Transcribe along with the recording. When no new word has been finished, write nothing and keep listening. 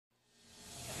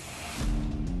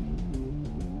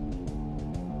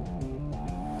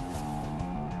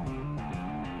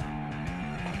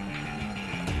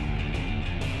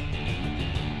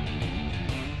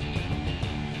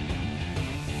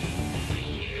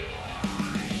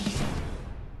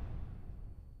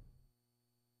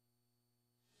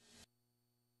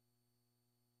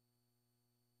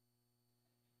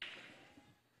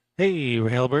Hey,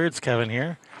 Railbirds, Kevin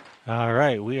here. All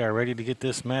right, we are ready to get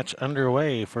this match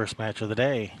underway. First match of the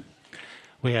day.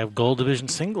 We have Gold Division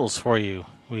singles for you.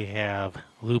 We have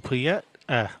Lee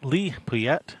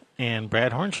Puyette and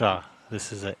Brad Hornshaw.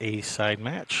 This is an A-side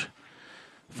match.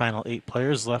 Final 8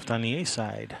 players left on the A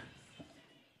side.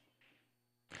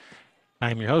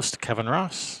 I'm your host, Kevin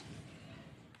Ross.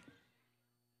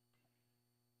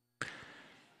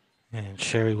 And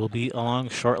Sherry will be along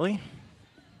shortly.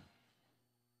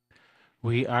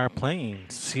 We are playing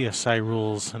CSI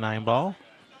rules 9-ball,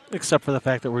 except for the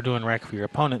fact that we're doing rack for your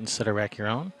opponent instead of rack your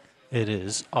own. It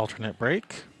is alternate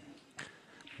break.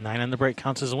 9 on the break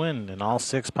counts as a win in all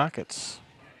 6 pockets.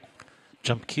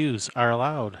 Jump cues are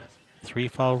allowed.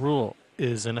 3-fall rule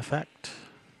is in effect.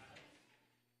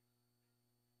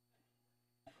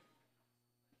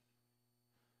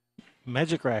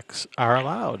 Magic racks are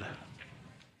allowed.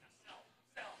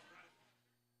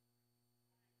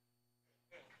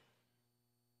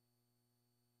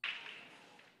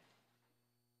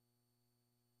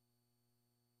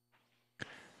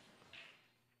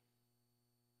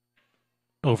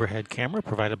 Overhead camera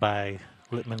provided by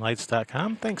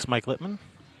LittmanLights.com. Thanks, Mike Littman.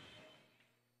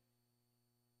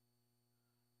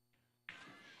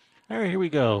 All right, here we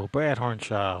go. Brad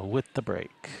Hornshaw with the break.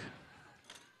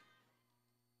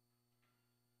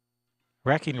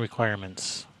 Racking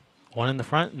requirements. 1 in the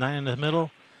front, 9 in the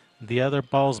middle. The other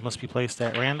balls must be placed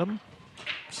at random,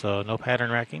 so no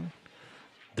pattern racking.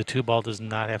 The 2 ball does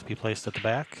not have to be placed at the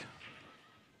back.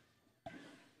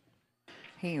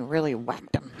 He really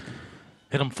whacked him.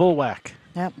 Hit him full whack.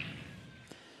 Yep.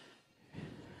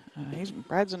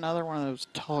 Brad's another one of those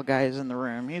tall guys in the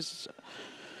room. He's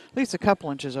at least a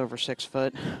couple inches over 6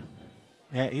 foot.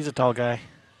 Yeah, he's a tall guy.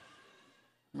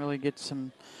 Really gets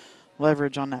some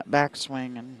leverage on that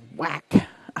backswing and whack.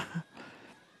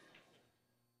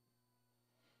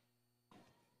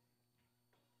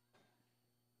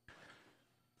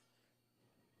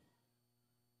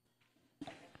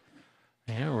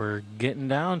 Yeah, we're getting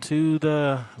down to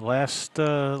the last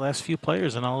few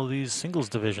players in all of these singles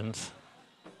divisions.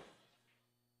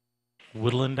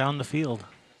 Whittling down the field.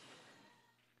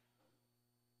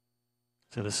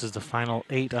 So this is the final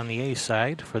 8 on the A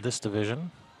side for this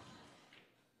division.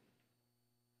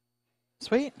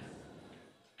 Sweet.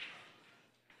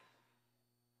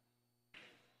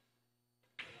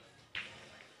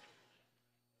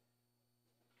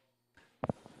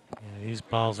 Yeah, these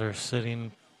balls are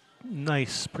sitting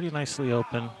nice, pretty nicely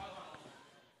open.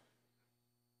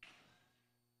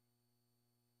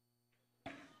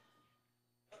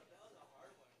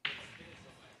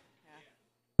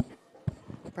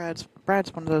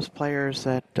 Brad's one of those players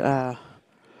that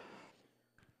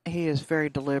he is very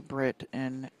deliberate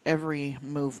in every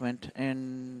movement,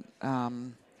 and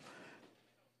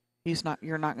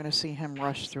you're not going to see him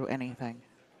rush through anything.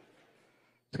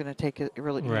 It's going to take it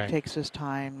really. Right. He takes his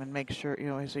time and makes sure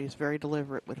he's very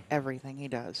deliberate with everything he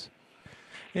does.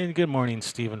 And good morning,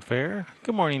 Stephen Fair.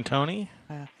 Good morning, Tony.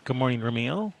 Good morning,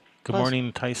 Ramil. Good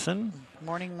morning, Tyson.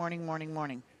 Morning, morning, morning,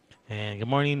 morning. And good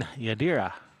morning,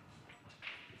 Yadira.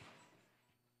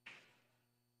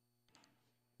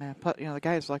 Yeah, the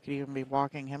guy's lucky to even be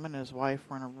walking. Him and his wife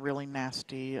were in a really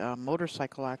nasty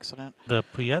motorcycle accident. The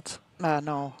Puyettes?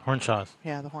 No. Hornshaws.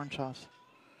 Yeah, the Hornshaws.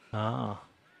 Oh.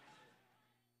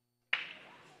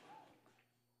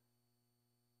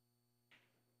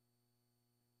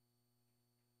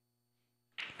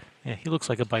 Yeah, he looks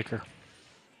like a biker.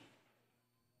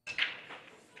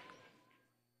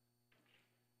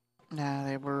 Yeah,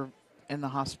 they were in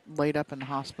the laid up in the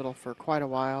hospital for quite a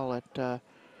while at the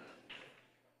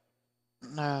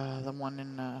one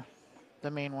in the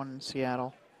main one in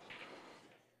Seattle.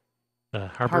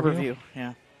 Harborview?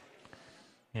 Yeah.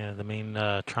 Yeah, the main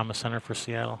trauma center for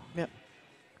Seattle. Yep.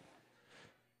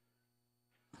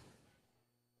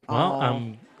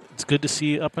 Well, it's good to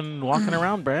see you up and walking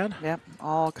around, Brad. Yep,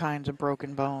 all kinds of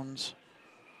broken bones,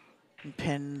 and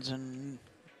pins and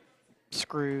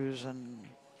screws and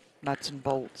nuts and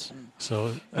bolts. And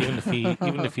so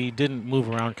even if he didn't move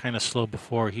around kind of slow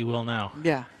before, he will now.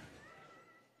 Yeah.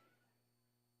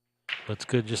 But it's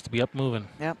good just to be up moving.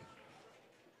 Yep.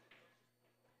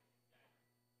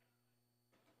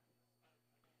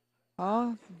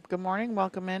 Oh, good morning.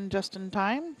 Welcome in just in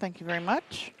time. Thank you very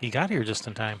much. He got here just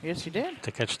in time. Yes, you did.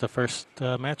 To catch the first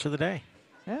match of the day.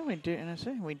 Yeah, we do.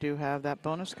 And we do have that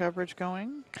bonus coverage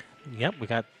going. Yep, we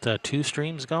got 2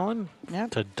 streams going. Yep.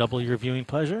 To double your viewing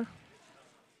pleasure.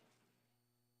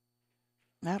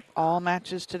 Yep. All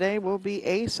matches today will be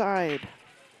A side.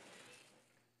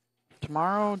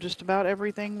 Tomorrow, just about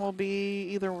everything will be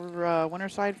either winner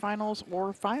side finals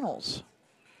or finals.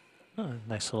 Oh,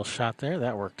 nice little shot there.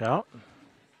 That worked out.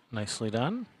 Nicely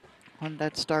done. And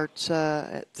that starts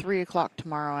at 3 o'clock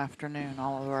tomorrow afternoon,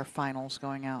 all of our finals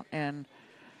going out. And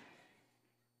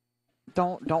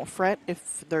don't fret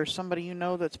if there's somebody you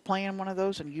know that's playing one of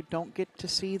those and you don't get to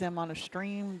see them on a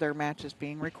stream. Their match is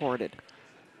being recorded.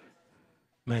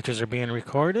 Matches are being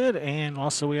recorded, and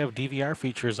also we have DVR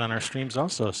features on our streams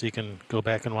also, so you can go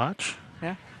back and watch.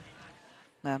 Yeah.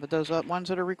 But those ones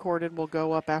that are recorded will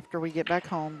go up after we get back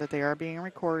home, that they are being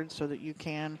recorded so that you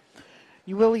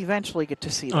will eventually get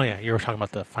to see them. Oh yeah, you were talking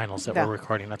about the finals that Yeah. we're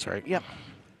recording. That's right. Yep.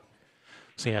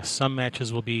 So yeah, some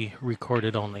matches will be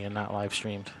recorded only and not live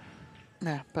streamed.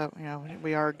 Yeah, but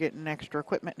we are getting extra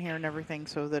equipment here and everything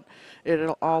so that it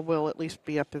all will at least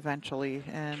be up eventually.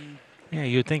 And Yeah,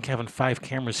 you'd think having 5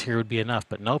 cameras here would be enough,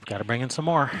 but nope, got to bring in some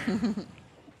more.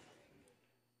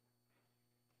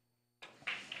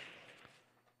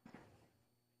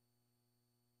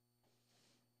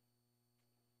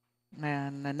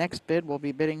 and the next bid we'll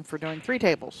be bidding for doing 3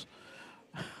 tables.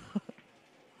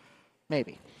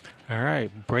 Maybe. All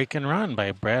right, break and run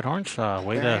by Brad Hornshaw.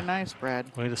 Very nice,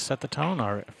 Brad. Way to set the tone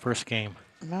our first game.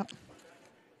 Yep.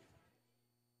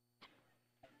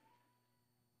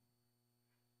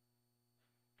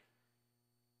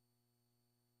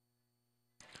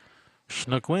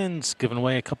 Chinook wins, giving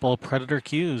away a couple of Predator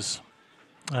cues.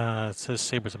 It says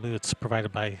Sabres. I believe it's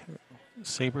provided by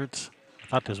Sabres. I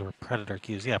thought those were Predator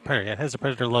cues. Yeah, Predator. Yeah, it has the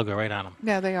Predator logo right on them.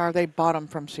 Yeah, they are. They bought them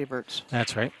from Siebert's.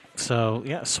 That's right. So,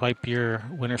 yeah, swipe your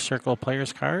Winner Circle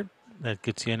player's card. That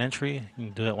gets you an entry. You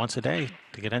can do it once a day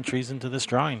to get entries into this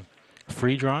drawing.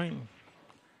 Free drawing.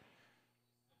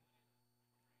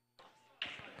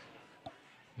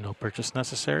 No purchase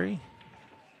necessary.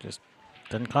 Just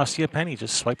doesn't cost you a penny.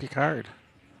 Just swipe your card.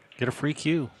 Get a free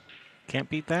cue. Can't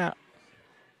beat that.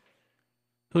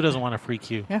 Who doesn't want a free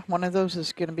cue? Yeah, one of those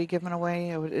is going to be given away.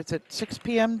 It's at 6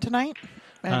 p.m. tonight.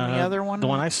 And the other one? The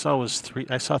one I saw was 3.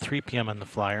 I saw 3 p.m. on the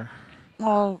flyer.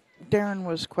 Well, Darren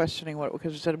was questioning what,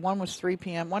 because he said one was 3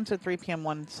 p.m., one said 3 p.m.,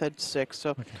 one said 6.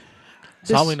 So, okay.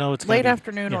 So all we know it's late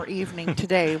afternoon or evening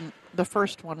today, the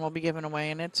first one will be given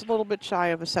away, and it's a little bit shy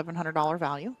of a $700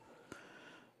 value.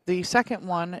 The second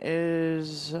one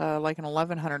is like an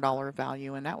 $1,100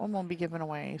 value, and that one will be given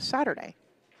away Saturday.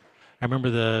 I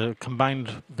remember the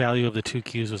combined value of the 2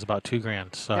 cues was about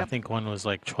 $2,000. So Yep. I think one was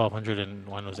like 1,200 and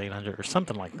one was 800 or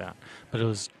something like that. But it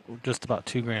was just about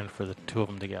 $2,000 for the 2 of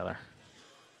them together.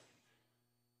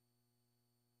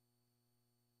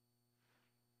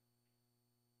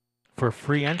 For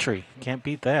free entry, can't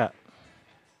beat that.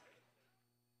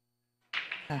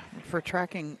 For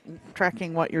tracking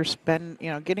what you're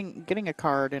getting a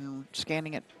card and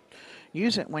scanning it.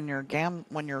 Use it when you're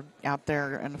out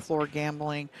there on the floor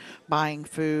gambling, buying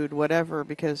food, whatever,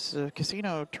 because the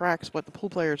casino tracks what the pool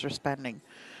players are spending,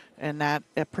 and that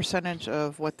a percentage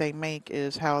of what they make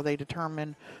is how they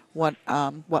determine what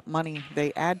money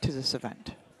they add to this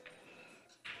event.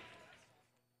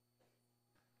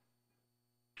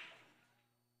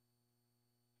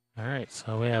 All right,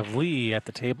 so we have Lee at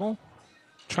the table,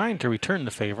 trying to return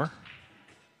the favor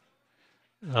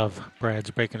of Brad's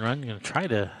break and run. Going to try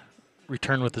to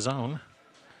return with his own.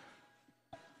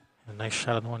 A nice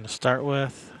shot on the one to start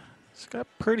with. He's got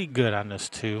pretty good on this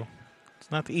 2.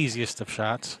 It's not the easiest of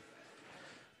shots,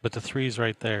 but the 3's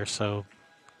right there, so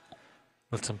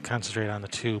lets him concentrate on the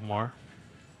 2 more.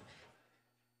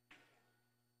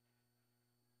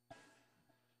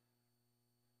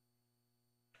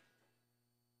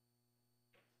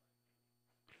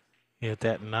 Hit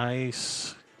that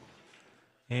nice.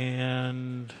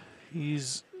 And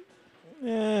he's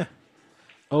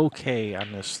okay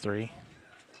on this 3.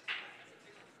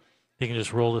 He can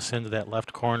just roll this into that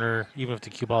left corner. Even if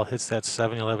the cue ball hits that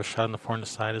 7, he'll have a shot on the 4 on the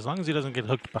side. As long as he doesn't get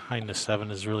hooked behind the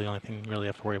 7 is really the only thing you really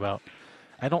have to worry about.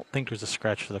 I don't think there's a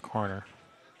scratch to the corner.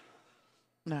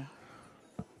 No.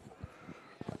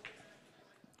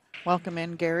 Welcome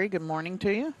in, Gary. Good morning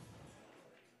to you.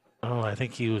 Oh, I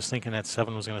think he was thinking that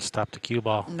 7 was going to stop the cue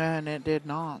ball. No, and it did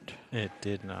not. It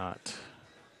did not.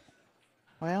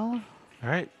 Well. All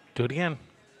right, do it again.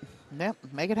 Yep,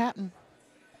 make it happen.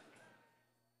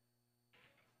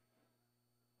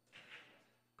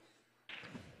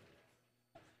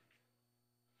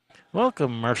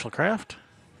 Welcome, Marshall Kraft.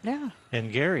 Yeah.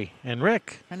 And Gary. And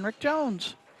Rick. And Rick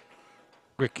Jones.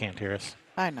 Rick can't hear us.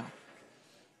 I know.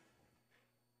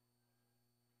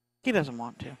 He doesn't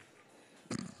want to.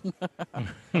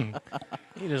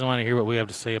 He doesn't want to hear what we have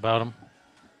to say about him.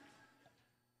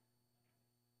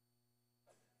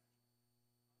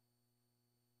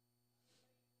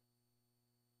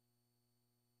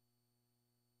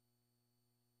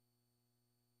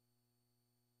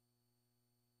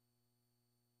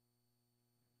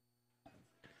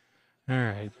 All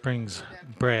right, brings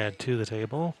Brad to the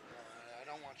table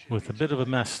with a bit of a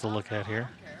mess to look at here.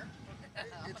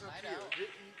 It's up to you.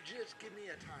 Just give me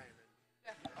a time.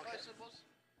 Okay.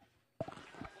 We'll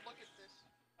look at this.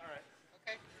 All right.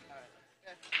 Okay. All right.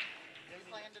 Good. Are you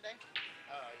playing today?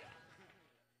 Yeah.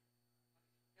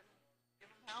 Give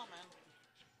him hell, man.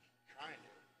 Trying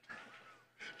to.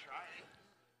 Trying.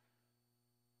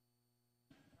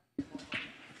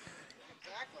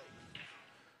 Exactly.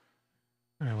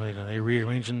 All right, wait, are they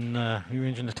rearranging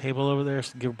the table over there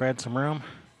to give Brad some room?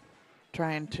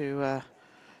 Trying to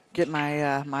get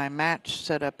my my match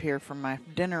set up here for my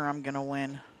dinner I'm gonna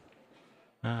win.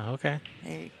 Okay.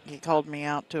 He called me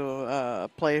out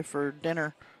to play for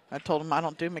dinner. I told him I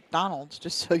don't do McDonald's,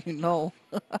 just so you know.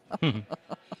 I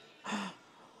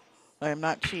am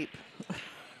not cheap.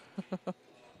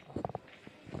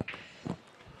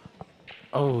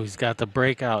 Oh, he's got the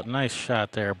breakout. Nice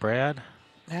shot there, Brad.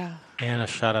 Yeah, And a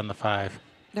shot on the 5.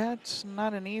 that's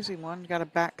not an easy one. Got a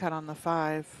back cut on the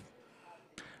 5.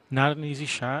 Not an easy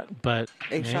shot, but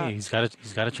A hey, shot. he's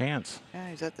got a chance. Yeah,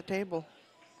 he's at the table.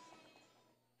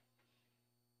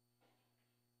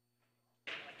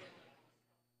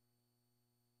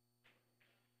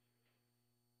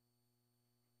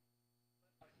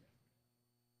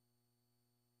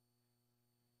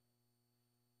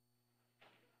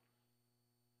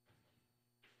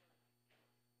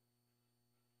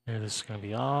 Yeah, this is going to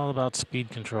be all about speed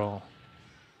control.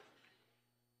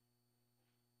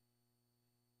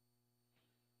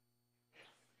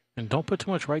 And don't put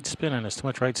too much right spin on this. Too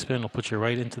much right spin will put you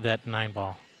right into that 9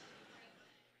 ball.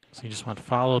 So you just want to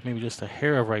follow maybe just a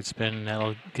hair of right spin, and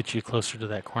that'll get you closer to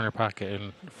that corner pocket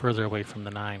and further away from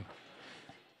the 9.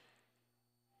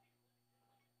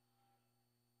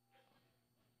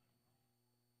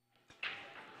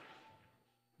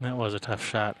 That was a tough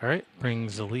shot. All right,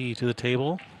 brings the lead to the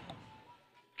table.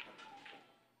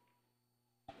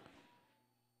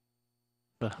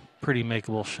 A pretty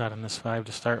makeable shot in this 5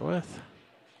 to start with.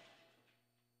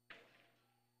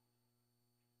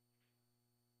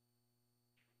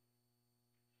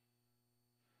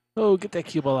 Oh, get that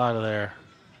cue ball out of there.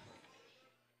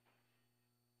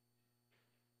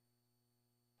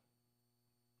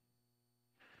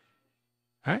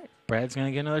 All right, Brad's going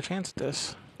to get another chance at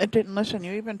this. It didn't listen.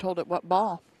 You even told it what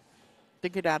ball to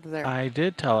get out of there. I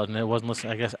did tell it, and it wasn't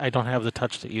listening. I guess I don't have the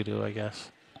touch that you do, I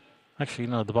guess. Actually,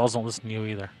 no, the balls don't listen to you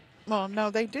either. Well,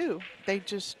 no, they do. They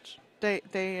just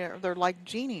they're like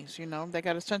genies, you know. They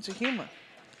got a sense of humor.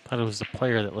 I thought it was the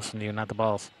player that listened to you, not the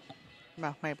balls.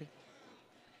 Well, maybe.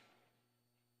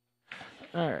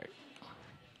 All right.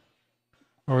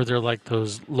 Or they're like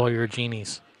those lawyer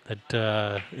genies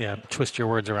that, twist your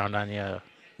words around on you.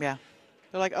 Yeah.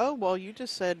 They're like, oh, well, you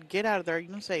just said get out of there. You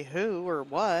didn't say who or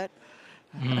what.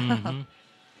 Mm-hmm.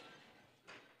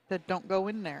 That don't go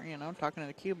in there, you know, talking to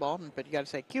the cue ball, but you got to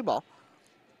say cue ball.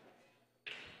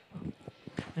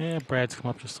 Yeah, Brad's come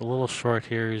up just a little short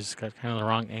here. He's got kind of the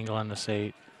wrong angle on this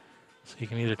 8. So you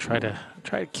can either try to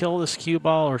kill this cue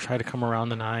ball or try to come around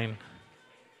the 9.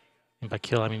 And by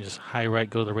kill, I mean just high right,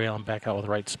 go to the rail, and back out with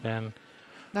right spin.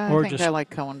 I Or think just I like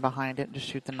going behind it and just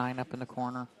shoot the 9 up in the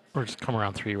corner. or just come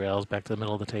around 3 rails back to the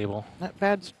middle of the table.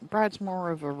 Brad's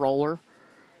more of a roller.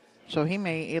 So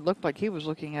it looked like he was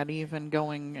looking at even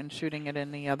going and shooting it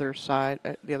in the other side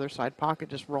pocket,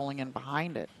 just rolling in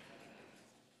behind it.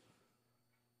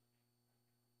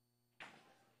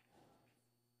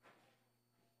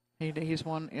 He's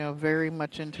one, you know, very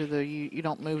much into the you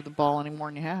don't move the ball anymore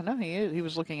and you have. No, he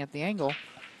was looking at the angle.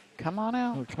 Come on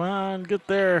out. Oh, come on, get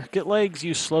there. Get legs,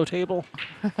 you slow table.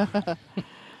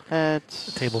 The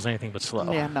table's anything but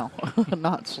slow. Yeah, no,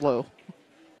 not slow.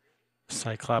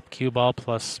 Cyclop cue ball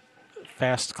plus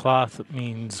fast cloth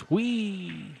means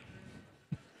wee.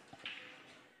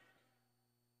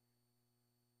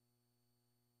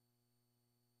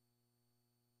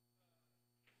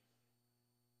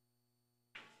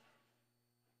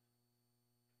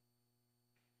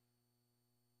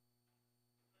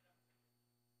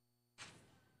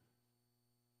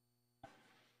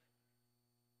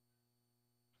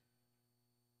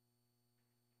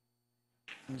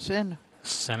 It's in.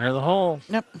 Center of the hole.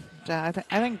 Yep. I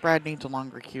think Brad needs a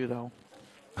longer cue though.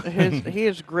 He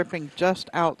is gripping just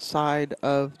outside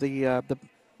of the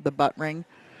butt ring.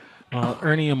 Well,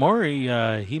 Ernie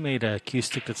Amori, he made a cue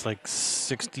stick that's like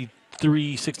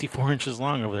 63, 64 inches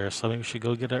long over there, so maybe we should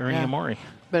go get an Ernie Yeah. Amori.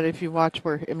 But if you watch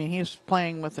he's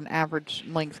playing with an average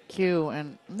length cue,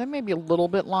 and that may be a little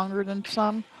bit longer than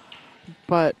some,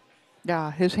 but yeah,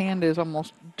 his hand is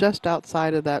almost just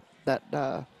outside of that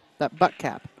butt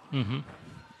cap. Mm-hmm.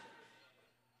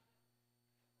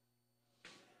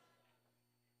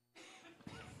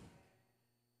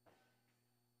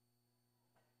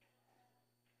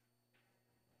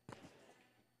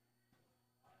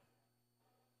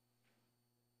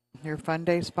 Your Fun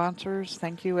Day sponsors.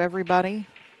 Thank you, everybody.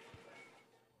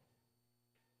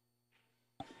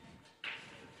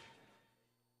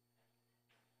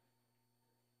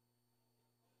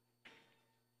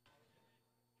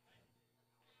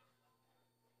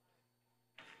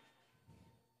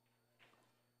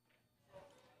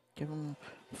 Give them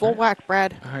full All right. whack,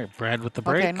 Brad. All right, Brad with the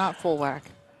break. Okay, not full whack.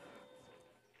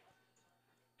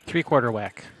 3/4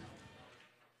 whack.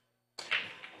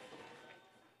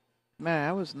 Man,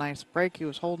 that was a nice break. He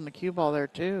was holding the cue ball there,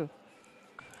 too.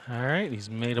 All right, he's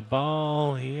made a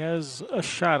ball. He has a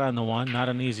shot on the one, not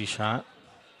an easy shot.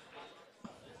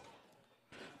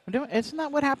 Isn't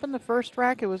that what happened the first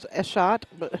rack? It was a shot,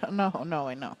 but no,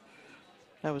 I know.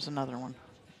 That was another one.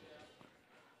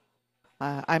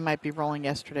 I might be rolling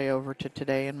yesterday over to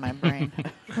today in my brain.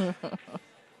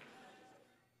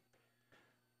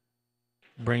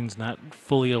 Brain's not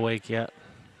fully awake yet.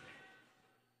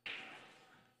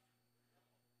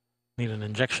 Need an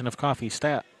injection of coffee,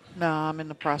 stat. No, I'm in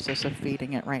the process of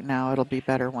feeding it right now. It'll be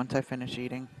better once I finish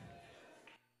eating.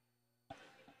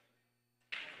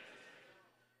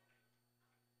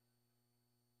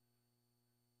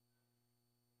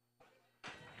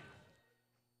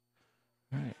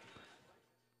 All right.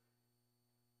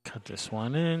 Cut this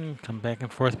one in, come back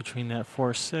and forth between that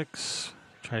 4-6.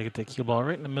 Try to get that cue ball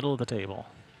right in the middle of the table.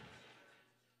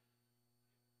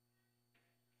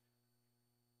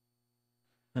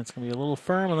 That's going to be a little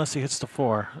firm unless he hits the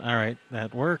 4. All right,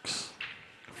 that works.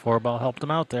 4 ball helped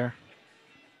him out there.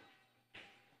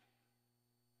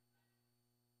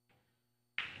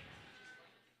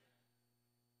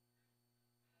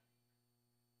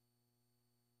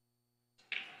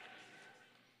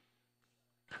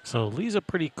 So Lee's a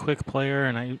pretty quick player,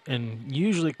 and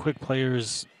usually quick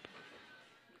players,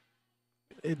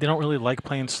 they don't really like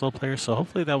playing slow players, so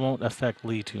hopefully that won't affect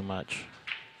Lee too much.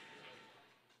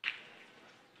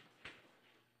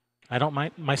 I don't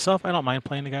mind myself. I don't mind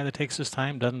playing the guy that takes his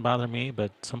time. Doesn't bother me,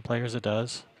 but some players it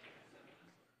does.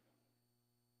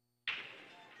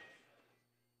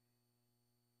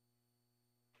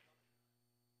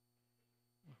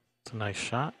 It's a nice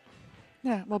shot.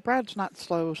 Yeah, well, Brad's not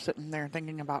slow sitting there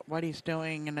thinking about what he's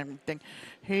doing and everything.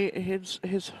 His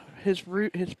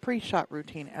pre-shot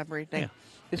routine, everything,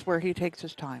 is where he takes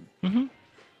his time. Mm-hmm.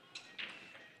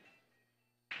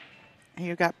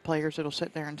 You got players that'll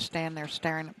sit there and stand there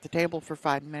staring at the table for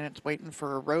 5 minutes, waiting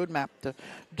for a road map to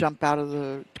jump out of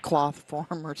the cloth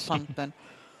form or something.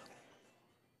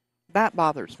 That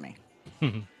bothers me.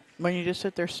 When you just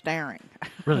sit there staring.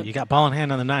 Really, you got ball in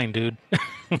hand on the 9, dude.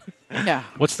 Yeah.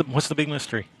 What's the big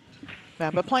mystery?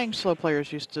 Yeah, but playing slow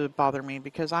players used to bother me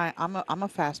because I'm a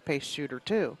fast-paced shooter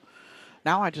too.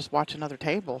 Now I just watch another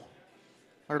table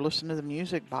or listen to the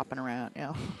music bopping around.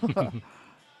 You know.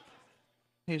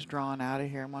 He's drawn out of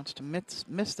here and wants to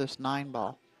miss this 9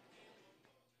 ball.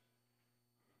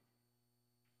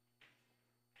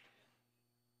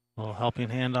 A little helping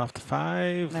hand off the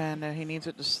 5. And he needs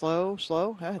it to slow.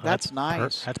 That's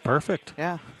nice. That's perfect.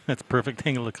 Yeah. That's perfect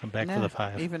angle to come back for the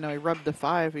 5. Even though he rubbed the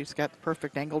 5, he's got the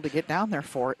perfect angle to get down there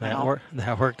for it now.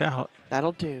 That worked out.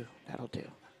 That'll do. That'll do.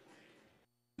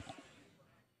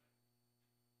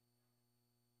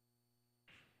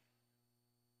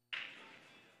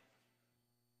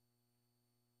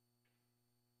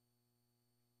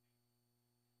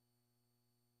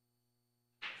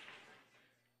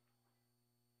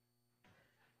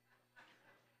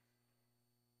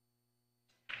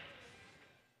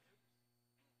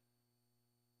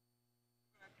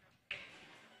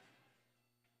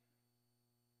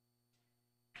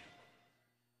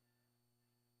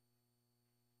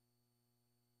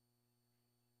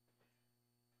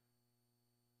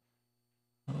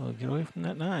 Oh, get away from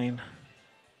that 9.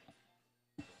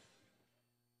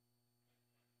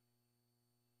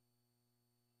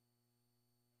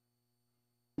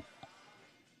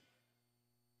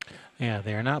 Yeah,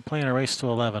 they are not playing a race to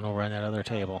 11 over on that other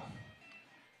table.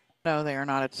 No, they are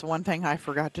not. It's the one thing I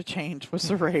forgot to change was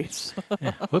the race.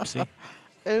 Yeah, whoopsie.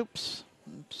 Oops.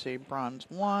 Let's see, bronze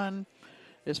 1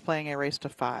 is playing a race to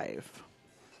 5.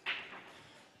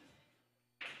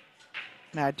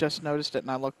 Now, I just noticed it, and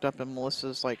I looked up, and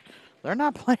Melissa's like, they're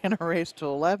not playing a race to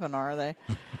 11, are they?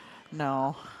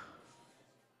 No.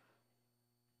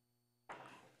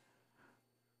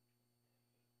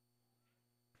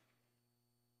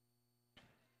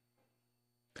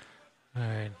 All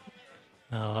right.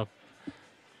 Now,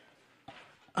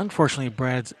 unfortunately,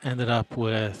 Brad's ended up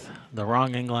with the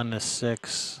wrong angle on this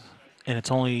 6, and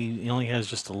he only has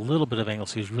just a little bit of angle,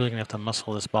 so he's really going to have to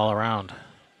muscle this ball around.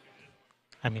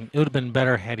 I mean, it would have been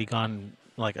better had he gone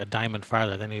like a diamond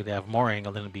farther. Then he'd have more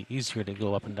angle. Then it'd be easier to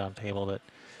go up and down table. But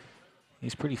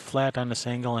He's pretty flat on this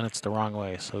angle, and it's the wrong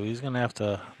way, so he's going to have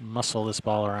to muscle this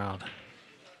ball around.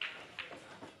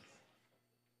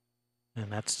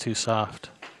 And that's too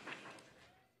soft.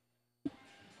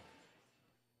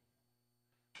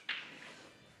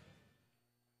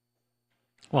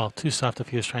 Well, too soft if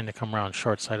he was trying to come around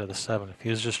short side of the 7. If he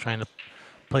was just trying to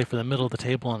play for the middle of the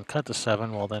table and cut the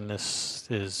 7, well, then this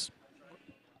is,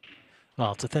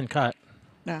 well, it's a thin cut.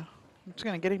 Yeah, it's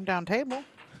going to get him down table.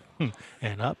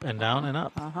 And up and down and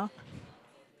up.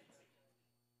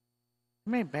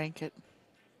 May bank it.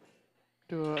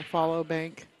 Do a follow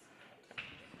bank.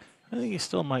 I think he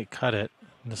still might cut it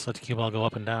and just let the cue ball go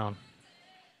up and down.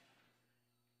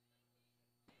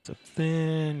 It's a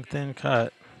thin, thin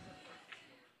cut.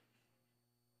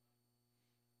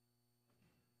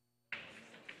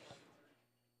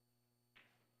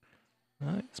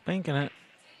 He's banking it.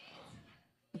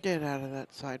 Get out of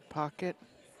that side pocket.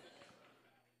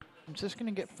 Is this going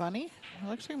to get funny? It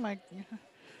looks like it might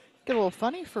get a little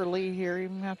funny for Lee here. He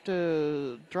might have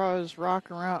to draw his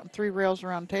rock around 3 rails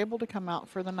around table to come out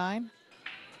for the 9.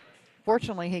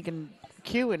 Fortunately, he can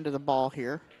cue into the ball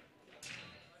here.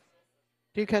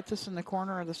 Do you cut this in the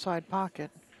corner or the side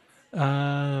pocket?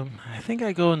 I think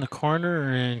I go in the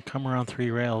corner and come around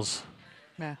 3 rails.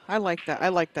 Yeah, I like that. I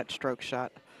like that stroke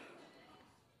shot.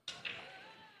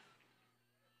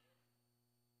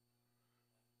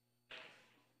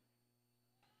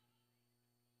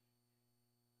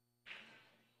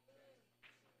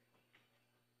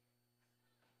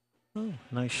 Oh,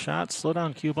 nice shot. Slow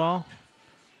down, cue ball.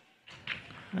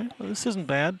 All right, well, this isn't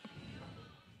bad.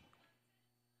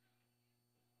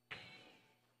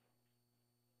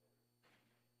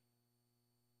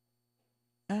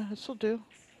 Yeah, this will do.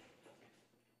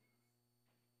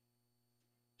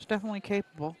 It's definitely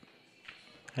capable.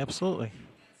 Absolutely.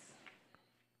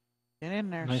 Get in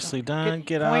there. Nicely done.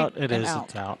 Get point out. It and is. out.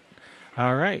 It's out.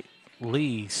 All right.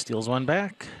 Lee steals one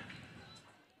back.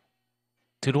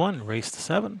 2-1. Race to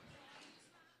 7.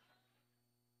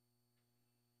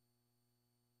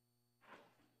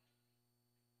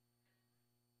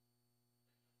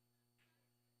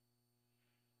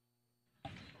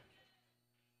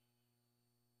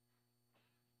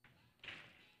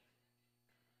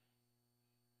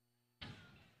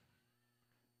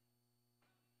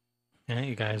 Yeah,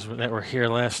 you guys that were here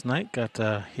last night got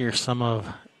to hear some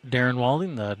of Darren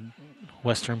Walding, the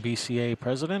Western BCA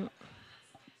president.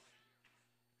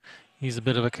 He's a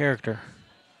bit of a character.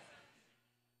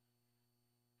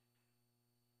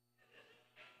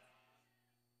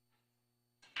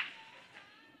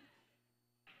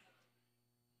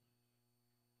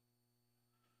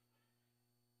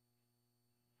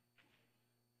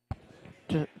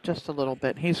 Just a little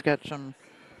bit. He's got some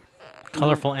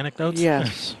Colorful anecdotes?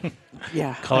 Yes.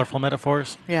 Yeah. Colorful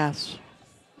metaphors? Yes.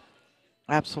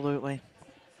 Absolutely.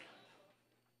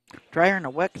 Drier in a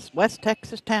West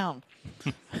Texas town.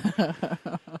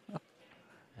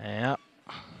 Yep.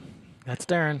 That's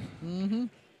Darren. Mm-hmm.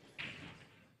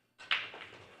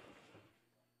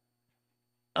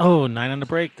 Oh, 9 on the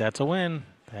break. That's a win.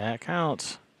 That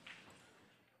counts.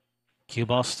 Cue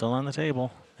ball's still on the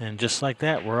table. And just like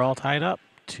that, we're all tied up.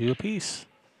 2 apiece.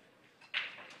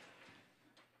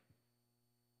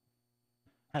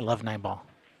 I love 9 ball.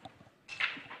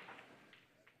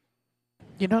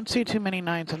 You don't see too many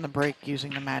 9s on the break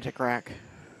using the magic rack.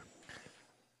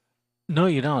 No,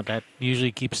 you don't. That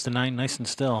usually keeps the 9 nice and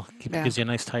still. Yeah. Gives you a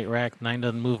nice tight rack. 9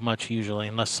 doesn't move much usually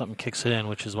unless something kicks it in,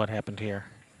 which is what happened here.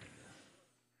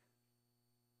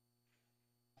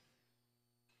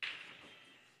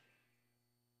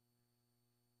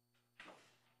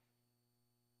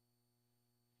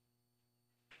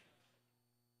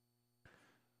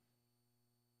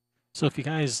 So if you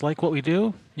guys like what we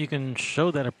do, you can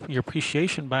show that your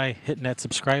appreciation by hitting that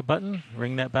subscribe button,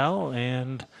 ring that bell,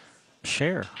 and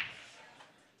share.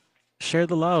 Share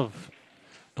the love.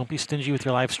 Don't be stingy with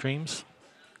your live streams.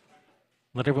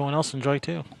 Let everyone else enjoy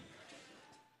too.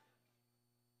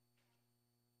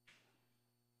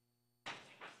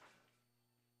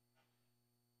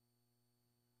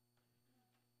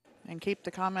 And keep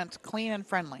the comments clean and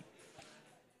friendly.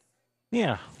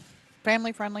 Yeah.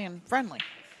 Family friendly and friendly.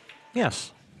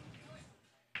 Yes.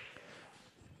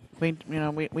 We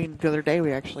the other day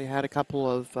we actually had a couple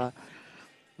of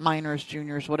minors,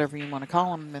 juniors, whatever you want to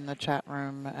call them, in the chat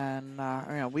room,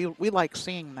 and we like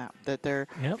seeing that they're,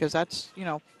 because that's,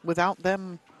 without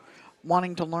them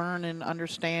wanting to learn and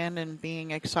understand and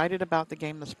being excited about the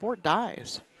game, the sport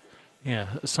dies. Yeah.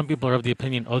 Some people are of the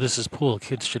opinion, oh, this is pool,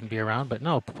 kids shouldn't be around, but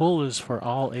no, pool is for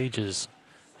all ages,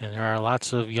 and there are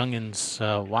lots of youngins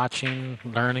watching,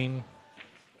 learning.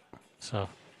 So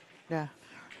Yeah.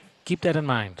 keep that in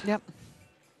mind. Yep.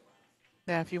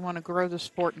 Yeah, if you want to grow the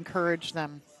sport, encourage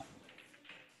them.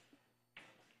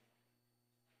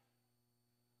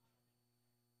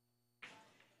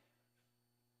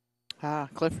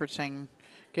 Clifford saying,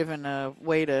 given a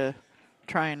way to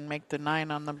try and make the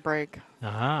 9 on the break.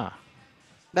 Ah.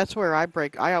 That's where I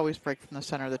break. I always break from the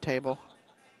center of the table.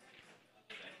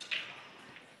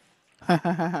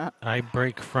 I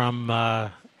break from,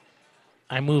 I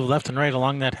move left and right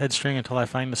along that head string until I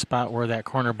find the spot where that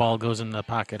corner ball goes in the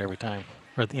pocket every time.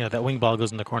 Or, that wing ball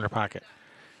goes in the corner pocket.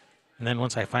 And then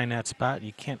once I find that spot,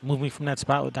 you can't move me from that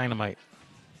spot with dynamite.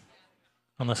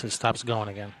 Unless it stops going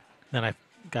again. Then I've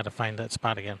got to find that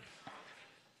spot again.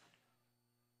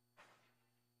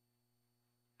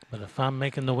 But if I'm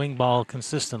making the wing ball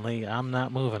consistently, I'm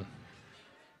not moving.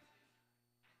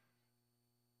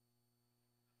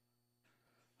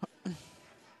 All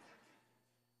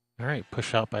right,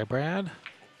 push out by Brad.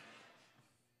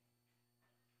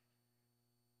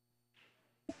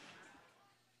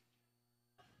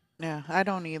 Yeah, I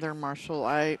don't either, Marshall.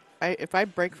 If I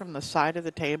break from the side of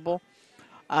the table,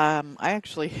 I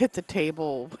actually hit the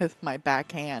table with my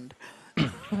backhand,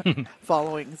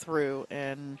 following through,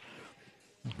 and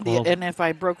Well, if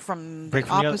I broke from the break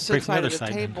from opposite the side other of the side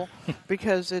then. table,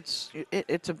 because it's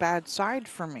a bad side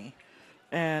for me,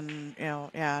 and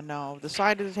yeah, no, the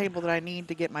side of the table that I need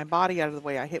to get my body out of the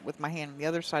way, I hit with my hand. The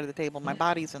other side of the table, my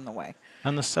body's in the way.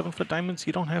 On the 7-foot diamonds,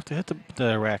 you don't have to hit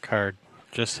the rack hard.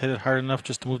 Just hit it hard enough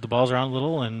just to move the balls around a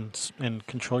little and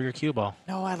control your cue ball.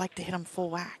 No, I like to hit them full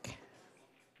whack.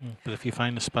 But if you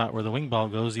find the spot where the wing ball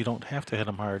goes, you don't have to hit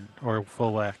them hard or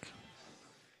full whack.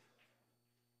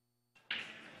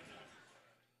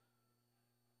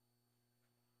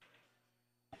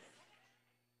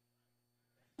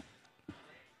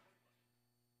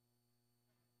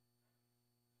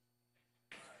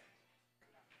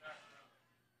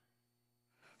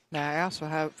 Now, I also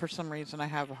have, for some reason, I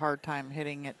have a hard time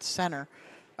hitting it center,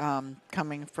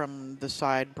 coming from the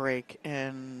side break,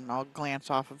 and I'll glance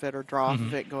off of it or draw off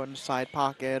of it, go in the side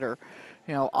pocket, or,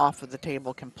 off of the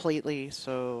table completely.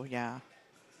 So, yeah.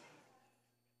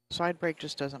 Side break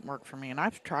just doesn't work for me, and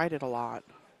I've tried it a lot.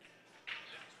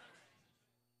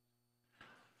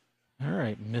 All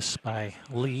right, miss by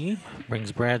Lee.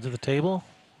 Brings Brad to the table.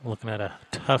 Looking at a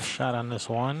tough shot on this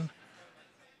one,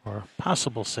 or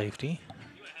possible safety.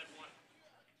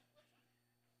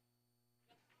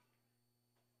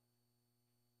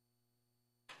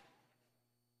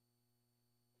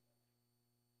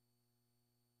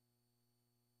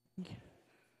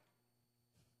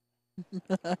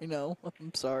 I know.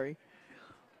 I'm sorry.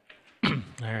 All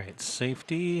right,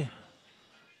 safety.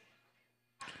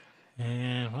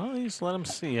 And, well, he's let him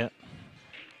see it.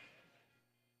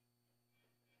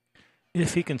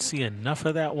 If he can see enough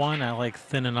of that one, I like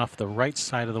thinning off the right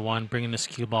side of the one, bringing this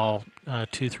cue ball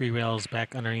 2-3 rails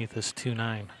back underneath this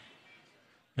 2-9.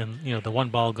 And, the one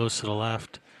ball goes to the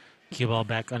left, cue ball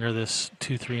back under this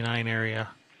 2-3-9 area.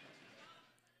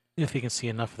 If he can see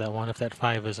enough of that one, if that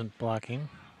 5 isn't blocking.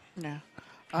 Yeah.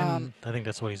 And I think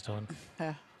that's what he's doing.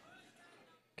 Yeah.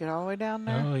 Get all the way down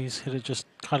there? Oh, he's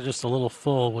caught it just a little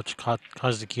full, which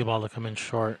caused the cue ball to come in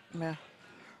short. Yeah.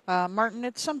 Martin,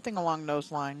 it's something along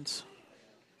those lines.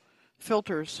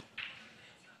 Filters.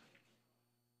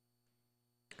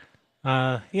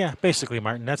 Yeah, basically,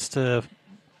 Martin. That's to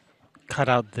cut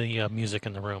out the music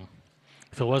in the room.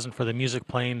 If it wasn't for the music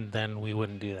playing, then we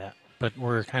wouldn't do that. But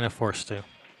we're kind of forced to.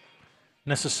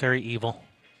 Necessary evil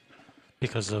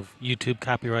because of YouTube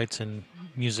copyrights and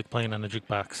music playing on the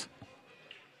jukebox.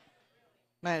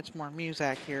 It's more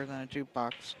muzak here than a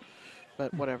jukebox,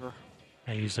 but whatever.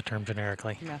 I use the term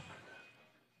generically. Yeah.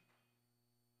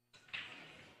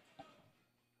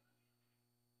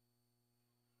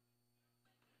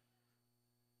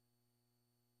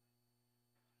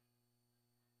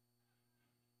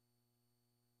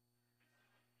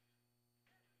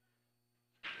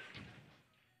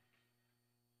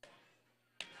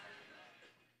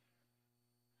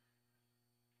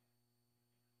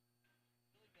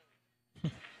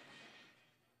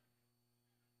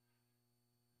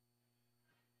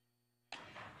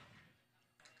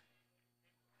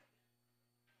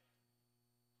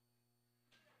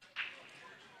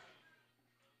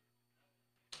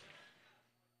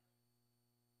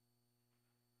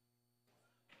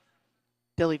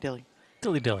 Dilly dilly.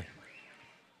 Dilly dilly.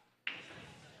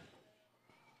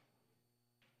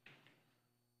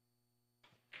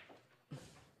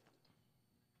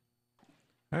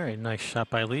 All right, nice shot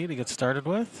by Lee to get started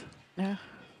with. Yeah.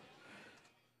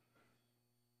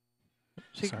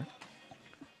 So Sorry.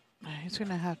 he's going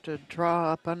to have to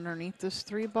draw up underneath this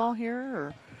 3 ball here,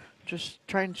 or just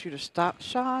try and shoot a stop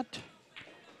shot.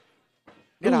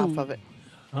 Get off of it.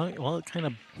 Oh, well,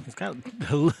 it's got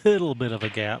a little bit of a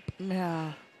gap.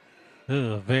 Yeah.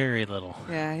 Ooh, very little.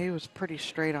 Yeah, he was pretty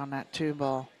straight on that 2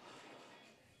 ball.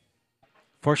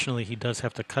 Fortunately, he does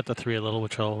have to cut the 3 a little,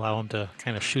 which will allow him to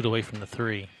kind of shoot away from the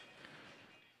 3.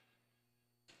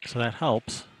 So that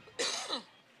helps.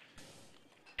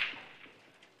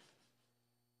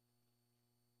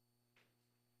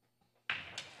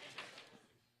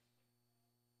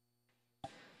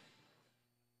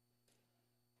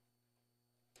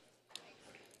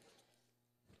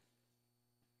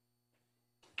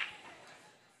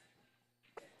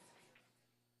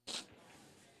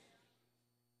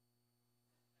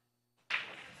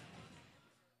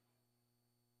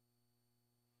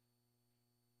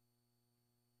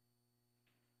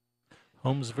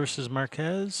 Holmes versus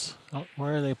Marquez. Oh,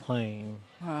 where are they playing?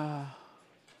 Uh,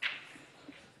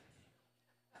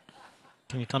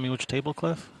 Can you tell me which table,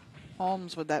 Cliff?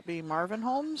 Holmes, would that be Marvin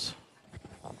Holmes?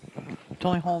 The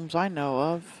only Holmes I know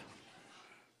of.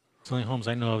 It's the only Holmes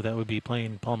I know of that would be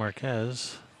playing Paul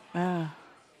Marquez. No,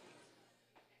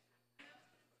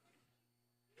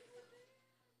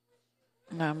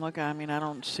 I'm looking. I mean, I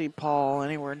don't see Paul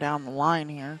anywhere down the line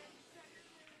here.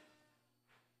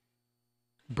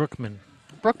 Brookman.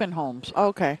 Brookman Holmes.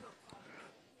 Okay.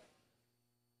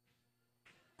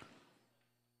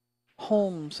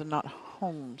 Holmes and not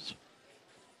Holmes.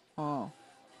 Oh.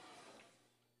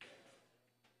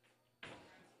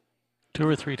 2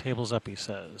 or 3 tables up, he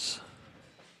says.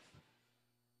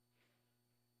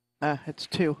 It's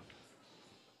 2.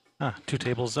 2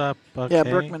 tables up. Okay. Yeah,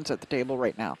 Brookman's at the table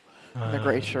right now. In the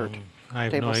gray shirt. I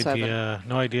have Table no 7. idea.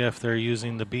 No idea if they're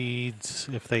using the beads.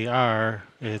 If they are,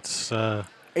 it's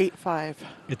 8-5.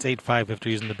 it's 8-5 if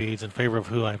they're using the beads. In favor of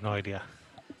who? I have no idea.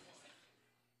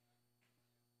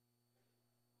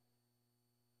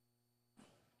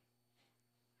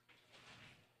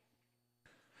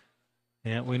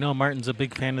 Yeah, we know Martin's a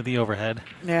big fan of the overhead.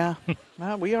 Yeah.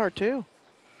 Well, we are too.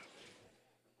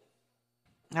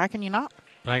 How can you not?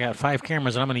 But I got 5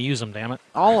 cameras and I'm going to use them. Damn it!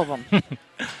 All of them.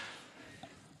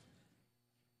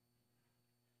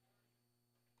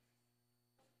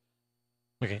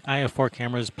 Okay, I have 4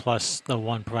 cameras plus the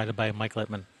one provided by Mike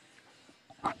Littman.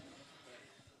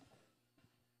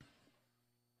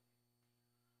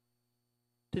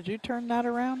 Did you turn that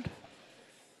around?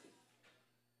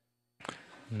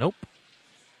 Nope.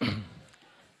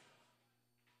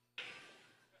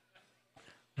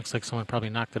 Looks like someone probably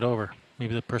knocked it over.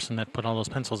 Maybe the person that put all those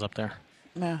pencils up there.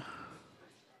 No.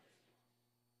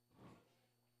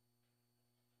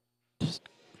 Just,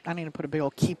 I need to put a big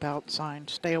old keep out sign.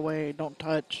 Stay away, don't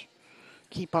touch.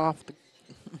 Keep off the.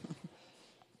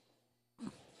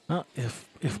 Well, if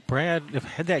Brad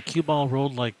had that cue ball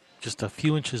rolled like just a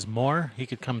few inches more, he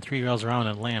could come 3 rails around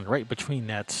and land right between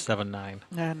that 7-9.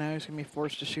 Yeah, no, he's going to be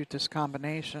forced to shoot this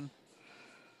combination.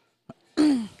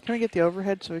 Can we get the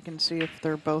overhead so we can see if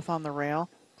they're both on the rail?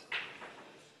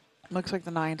 Looks like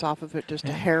the 9's off of it just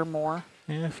a hair more.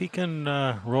 Yeah, if he can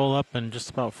roll up and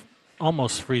just about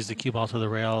almost freeze the cue ball to the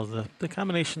rail, the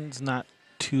combination's not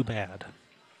too bad.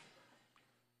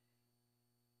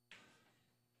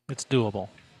 It's doable.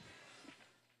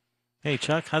 Hey,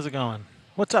 Chuck, how's it going?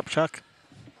 What's up, Chuck?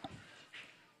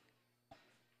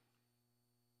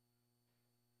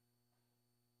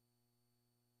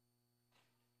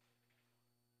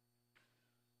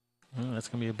 That's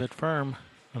going to be a bit firm,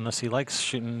 unless he likes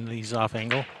shooting these off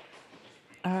angle.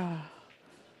 I'd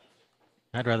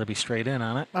rather be straight in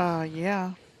on it.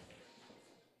 Yeah.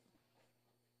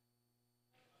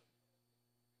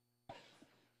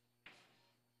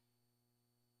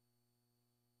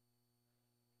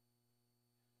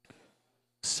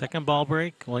 Second ball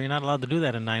break? Well, you're not allowed to do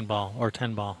that in 9-ball or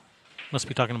 10-ball. Must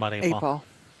be talking about 8-ball. 8-ball.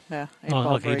 Yeah, 8 Oh,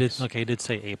 ball okay, breaks. he did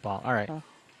say 8-ball. All right. Oh.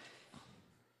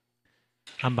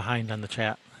 I'm behind on the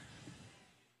chat.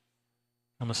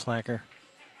 I'm a slacker.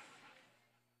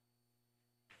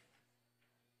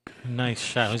 Nice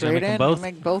shot. Who's going to Straight make them in, both?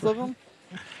 make both of them.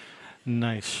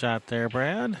 Nice shot there,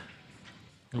 Brad.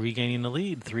 Regaining the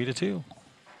lead, 3-2.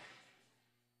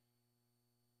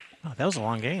 Oh, that was a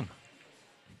long game.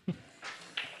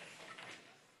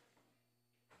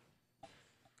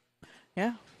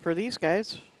 Yeah, for these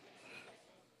guys.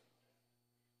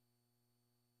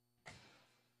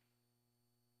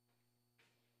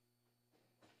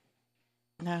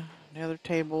 Yeah, the other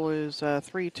table is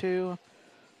 3-2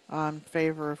 on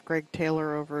favor of Greg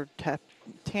Taylor over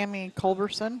Tammy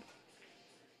Culberson.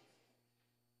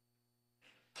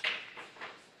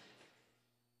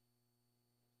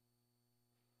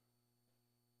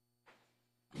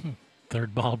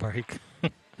 Third ball break.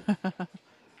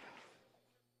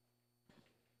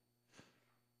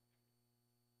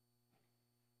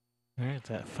 All right,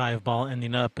 that 5 ball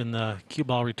ending up in the cue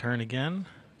ball return again.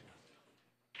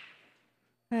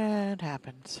 It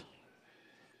happens.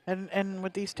 And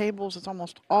with these tables, it's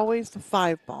almost always the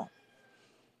 5 ball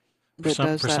that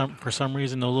does that. For some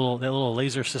reason, that little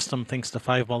laser system thinks the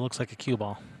 5 ball looks like a cue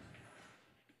ball.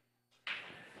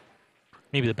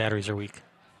 Maybe the batteries are weak.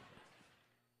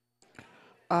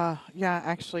 Yeah,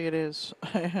 actually, it is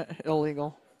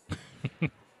illegal.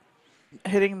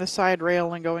 Hitting the side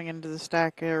rail and going into the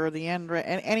stack or the end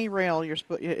any rail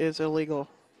is illegal.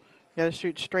 You gotta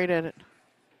shoot straight at it.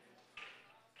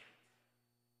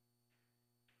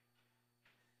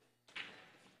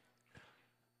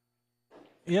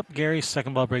 Yep, Gary's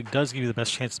second ball break does give you the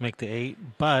best chance to make the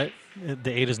 8, but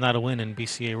the 8 is not a win in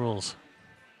BCA rules.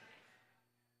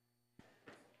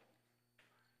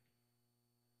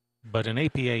 But in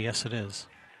APA, yes, it is.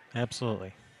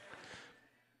 Absolutely.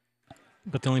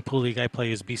 But the only pool league I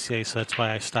play is BCA, so that's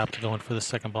why I stopped going for the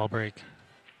second ball break.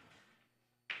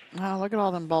 Oh, look at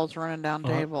all them balls running down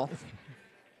table.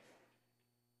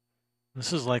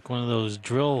 This is like one of those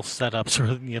drill setups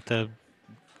where you have to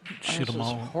shoot them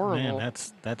all. Horrible. Man,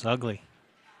 that's ugly.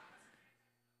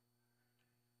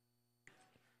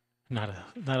 Not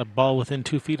a ball within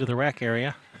 2 feet of the rack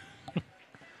area.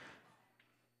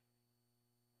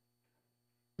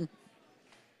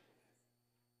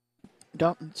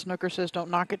 Snooker says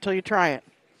don't knock it till you try it.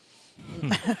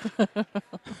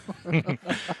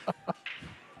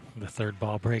 The third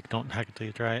ball break, don't knock it till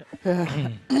you try it.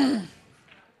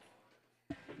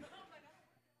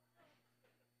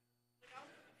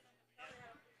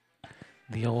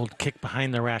 The old kick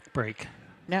behind the rack break.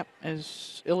 Yep,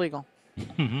 is illegal.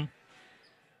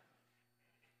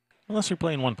 Unless you're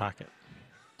playing one pocket.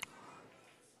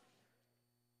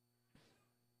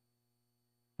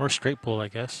 Or straight pull, I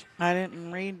guess. I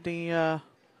didn't read the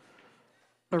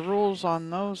rules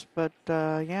on those, but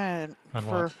yeah,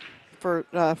 for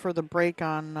the break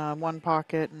on one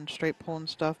pocket and straight pull and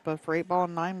stuff. But for 8 ball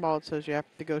and 9 ball, it says you have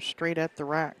to go straight at the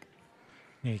rack.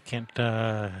 You can't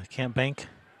bank.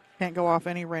 Can't go off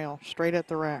any rail. Straight at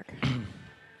the rack.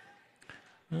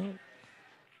 Well,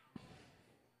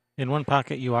 in one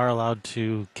pocket, you are allowed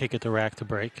to kick at the rack to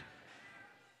break.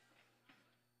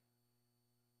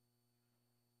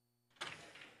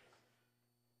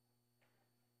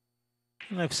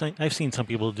 And I've seen some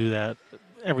people do that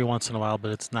every once in a while,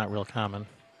 but it's not real common.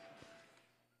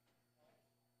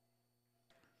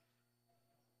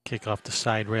 Kick off the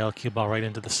side rail, cue ball right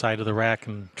into the side of the rack,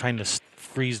 and trying to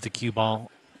freeze the cue ball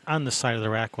on the side of the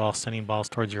rack while sending balls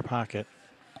towards your pocket.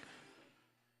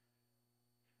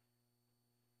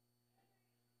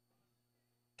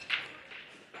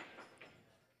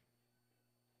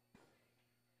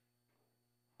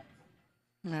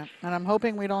 Yeah, and I'm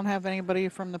hoping we don't have anybody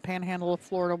from the Panhandle of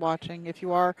Florida watching. If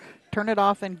you are, turn it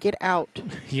off and get out.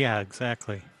 Yeah,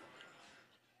 exactly.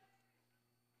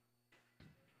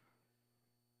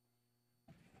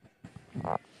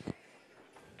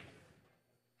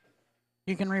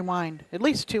 You can rewind at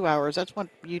least 2 hours. That's what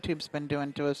YouTube's been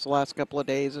doing to us the last couple of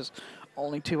days, is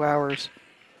only 2 hours.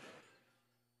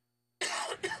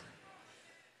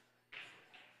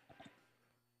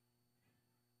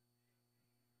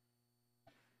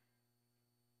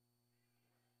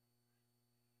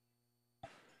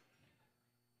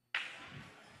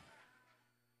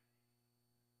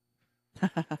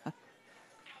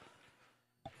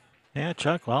 Yeah,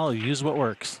 Chuck, well, use what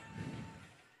works.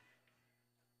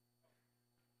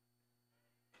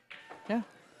 Yeah.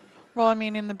 Well, I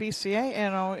mean, in the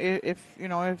BCA,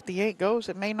 if the 8 goes,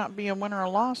 it may not be a win or a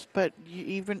loss, but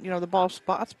the ball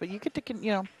spots, but you get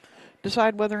to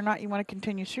decide whether or not you want to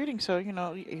continue shooting. So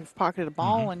you've pocketed a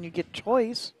ball and you get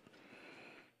choice.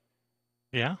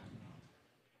 Yeah.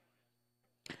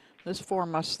 This 4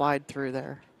 must slide through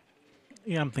there.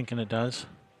 Yeah, I'm thinking it does.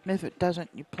 And if it doesn't,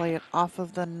 you play it off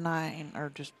of the 9, or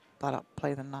just flat out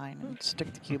play the 9 and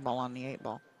stick the cue ball on the 8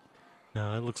 ball.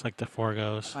 No, it looks like the 4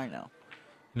 goes. I know.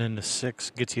 And then the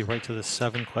 6 gets you right to the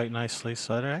 7 quite nicely.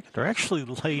 So they're actually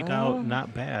laid out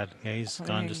not bad. Yeah, he's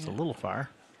gone just a little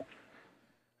far.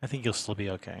 I think you'll still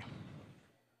be okay.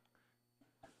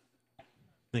 I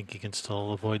think you can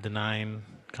still avoid the 9,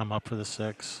 come up for the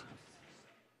 6.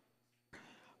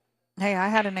 Hey, I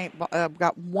had an 8 ball.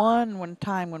 Got one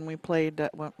time when we played.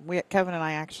 Kevin and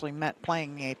I actually met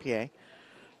playing the APA.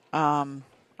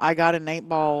 I got an 8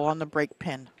 ball on the break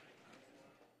pin.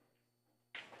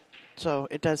 So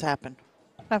it does happen.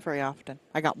 Not very often.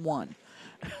 I got one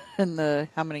in the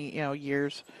how many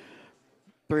years,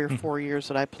 3 or 4 years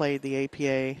that I played the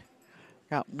APA.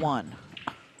 Got one.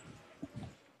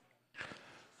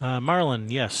 Marlon,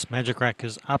 yes, Magic Rack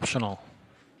is optional.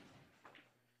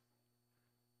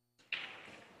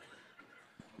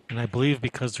 I believe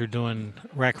because they're doing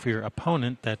rack for your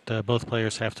opponent, that both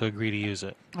players have to agree to use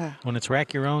it. Ah, When it's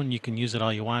rack your own, you can use it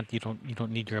all you want. You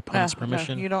don't need your opponent's no,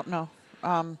 permission. you don't know.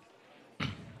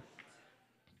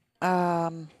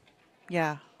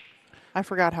 Yeah, I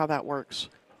forgot how that works.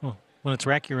 Well, when it's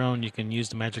rack your own, you can use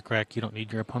the magic rack. You don't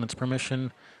need your opponent's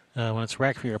permission. When it's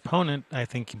rack for your opponent, I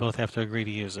think you both have to agree to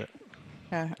use it.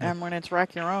 Yeah, Yeah. and when it's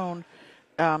rack your own,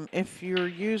 if you're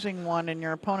using one and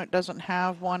your opponent doesn't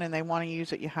have one and they want to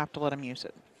use it, you have to let them use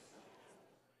it.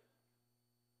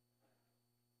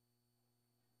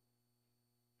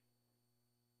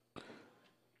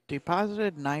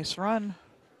 Deposited, nice run.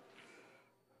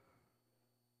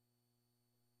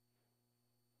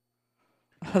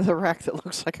 The rack that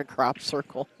looks like a crop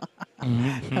circle.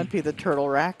 That'd be the turtle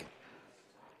rack.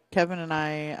 Kevin and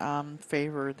I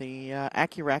favor the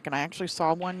AccuRack, and I actually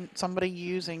saw somebody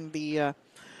using the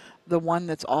one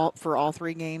that's all for all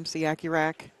 3 games, the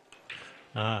AccuRack.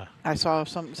 Ah, I saw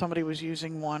somebody was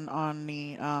using one on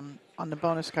the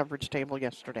bonus coverage table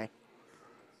yesterday.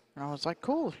 And I was like,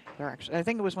 cool. They're actually. I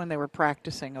think it was when they were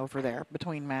practicing over there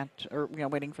between match, or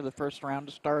waiting for the first round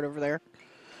to start over there.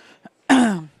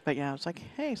 But yeah, I was like,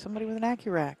 hey, somebody with an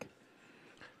AccuRack.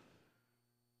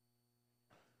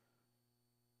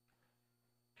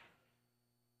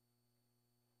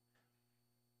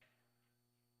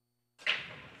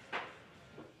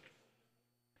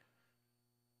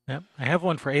 yep. I have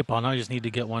one for 8 ball. Now I just need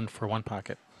to get one for 1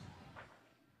 pocket.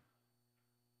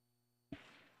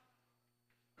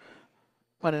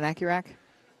 What, an AccuRack?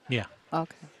 Yeah.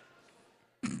 Okay.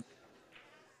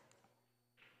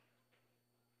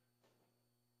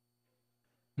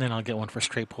 Then I'll get one for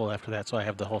straight pull after that, so I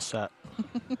have the whole set.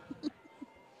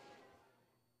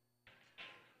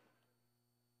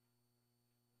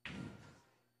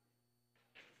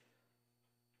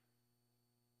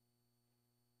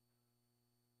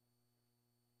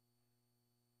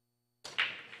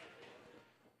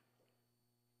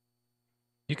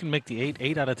 You can make the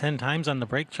 8 out of 10 times on the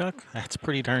break, Chuck. That's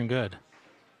pretty darn good.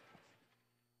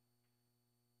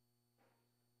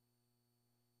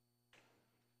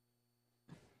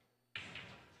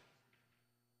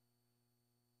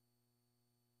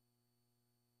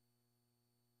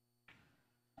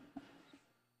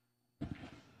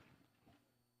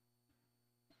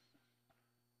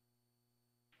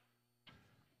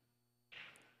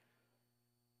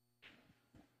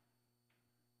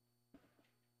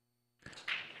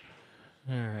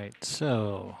 All right,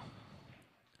 so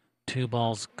 2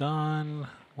 balls gone,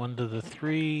 1 to the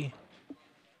 3.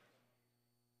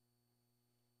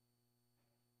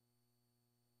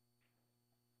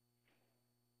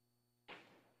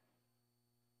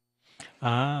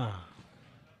 Ah.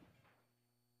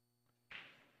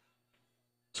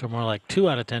 So more like 2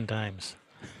 out of 10 times.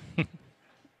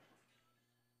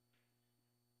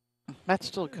 That's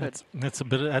still good. That's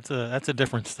a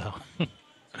difference though.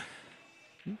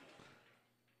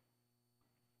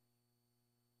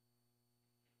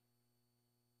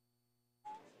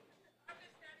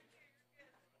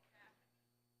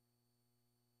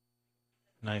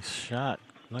 Nice shot.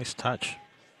 Nice touch.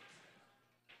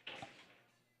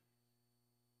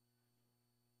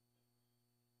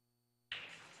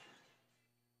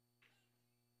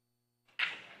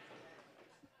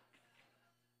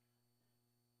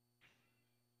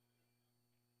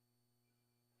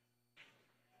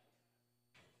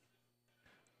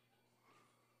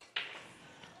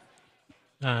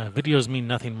 Videos mean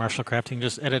nothing, Marshall Crafting.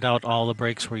 Just edit out all the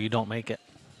breaks where you don't make it.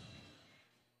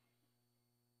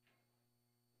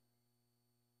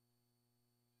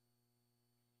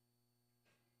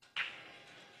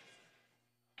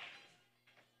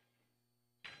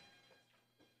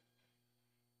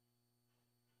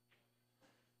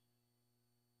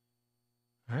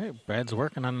 All right, Brad's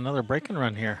working on another break and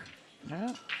run here.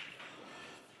 Yeah.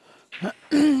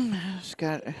 He's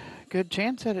got a good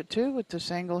chance at it too with this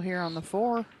angle here on the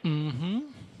 4. Mm-hmm.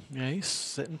 Yeah, he's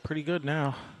sitting pretty good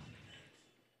now.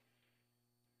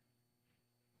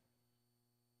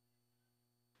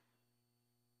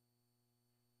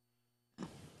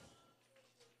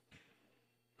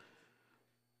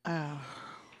 Oh.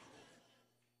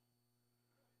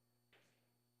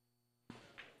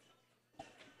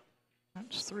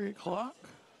 That's 3 o'clock.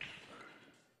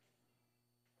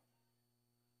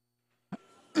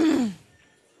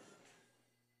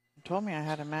 Told me I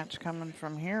had a match coming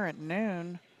from here at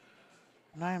noon,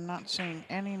 and I am not seeing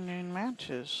any noon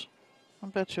matches. I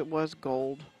bet you it was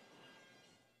gold.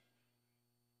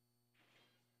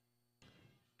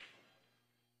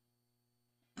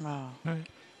 Oh. All right.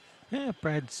 Yeah,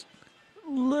 Brad's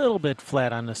a little bit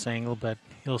flat on this angle, but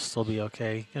he'll still be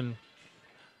okay. He can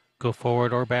go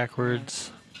forward or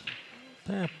backwards.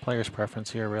 Player's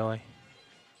preference here, really.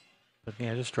 But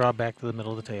yeah, just draw back to the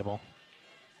middle of the table.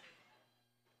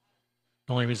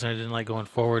 The only reason I didn't like going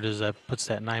forward is that puts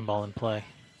that 9-ball in play.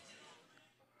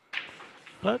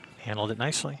 But handled it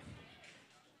nicely.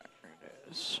 There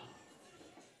it is.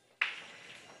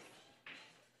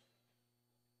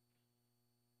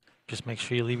 Just make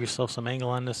sure you leave yourself some angle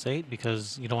on this 8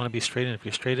 because you don't want to be straight in. If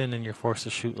you're straight in, then you're forced to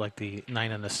shoot like the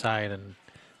 9 on the side, and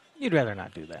you'd rather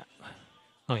not do that.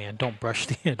 Oh yeah, and don't brush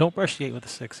the 8 with the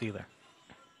 6 either.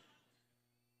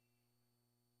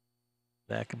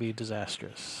 That could be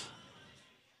disastrous.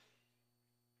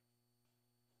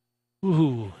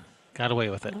 Ooh, got away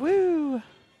with it. Woo!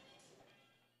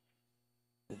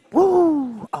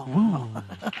 Woo! Oh. Woo.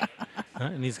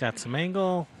 And he's got some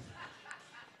angle.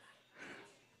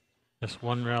 Just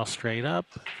one rail straight up,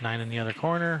 9 in the other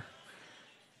corner.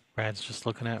 Brad's just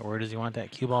looking at where does he want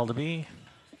that cue ball to be.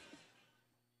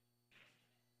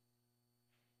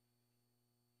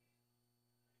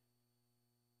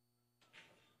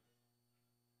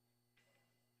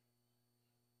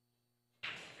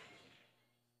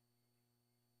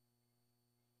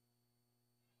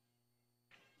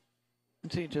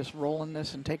 Is he just rolling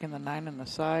this and taking the 9 on the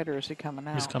side, or is he coming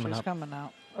out? He's coming up. Coming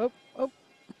out. Oh, oh.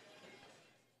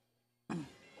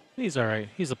 He's all right.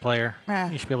 He's a player. Ah.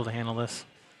 He should be able to handle this.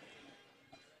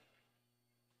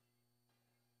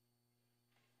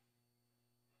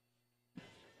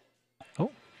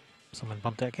 Oh, someone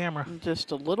bumped that camera.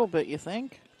 Just a little bit, you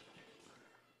think?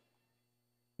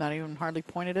 Not even hardly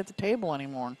pointed at the table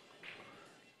anymore.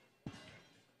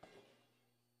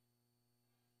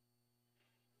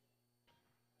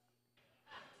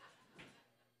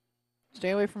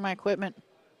 Stay away from my equipment.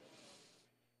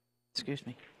 Excuse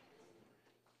me.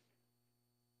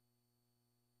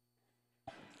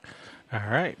 All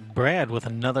right, Brad with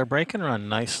another break and run.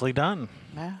 Nicely done.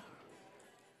 Yeah.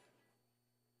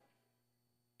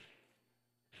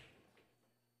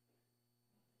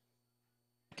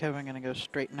 Kevin going to go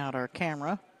straighten out our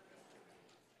camera.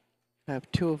 I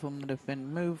have 2 of them that have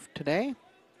been moved today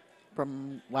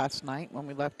from last night when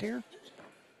we left here.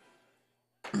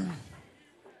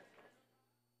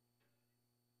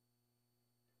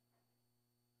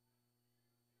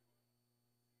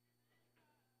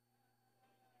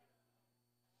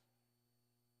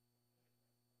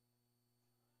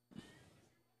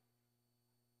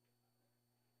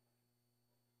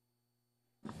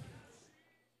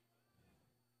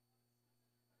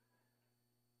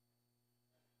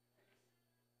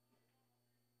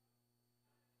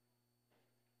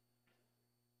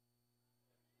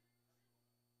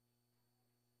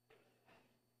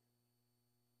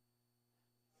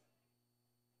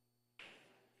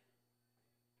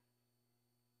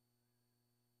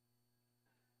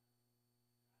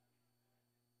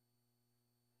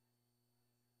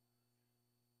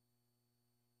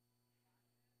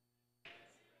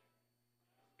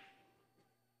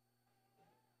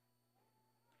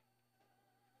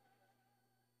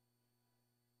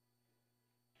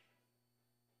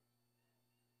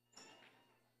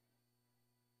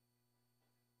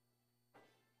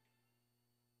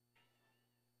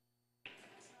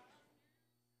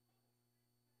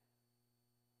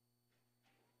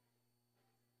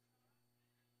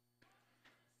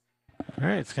 All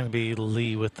right, it's going to be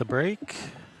Lee with the break.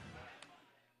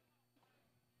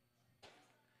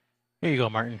 Here you go,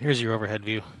 Martin. Here's your overhead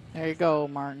view. There you go,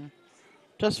 Martin.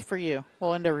 Just for you.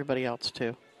 Well, and everybody else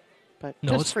too. But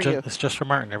No, just for you. It's just for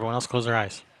Martin. Everyone else close their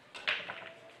eyes.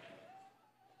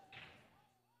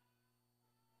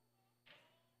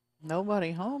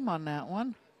 Nobody home on that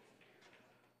one.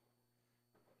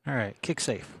 All right, kick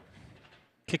safe.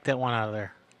 Kick that one out of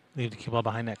there. Leave the cue ball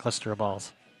behind that cluster of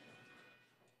balls.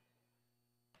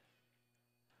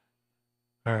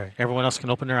 All right, everyone else can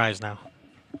open their eyes now.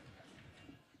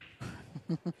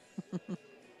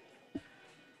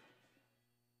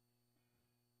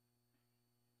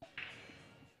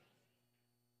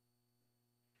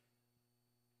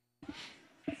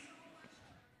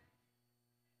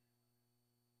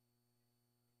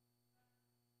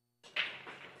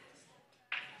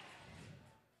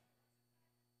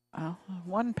 Oh,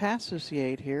 one passes the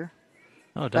 8 here.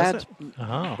 Oh, does it?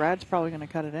 Oh. Brad's probably going to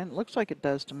cut it in. It looks like it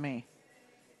does to me.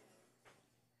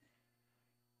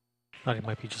 Thought he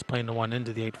might be just playing the one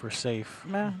into the 8 for safe.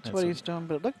 Nah, that's what he's doing,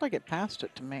 but it looked like it passed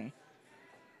it to me.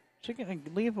 Is he going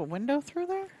to leave a window through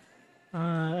there?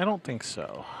 I don't think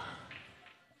so.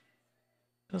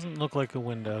 Doesn't look like a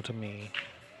window to me.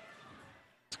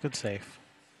 It's good safe.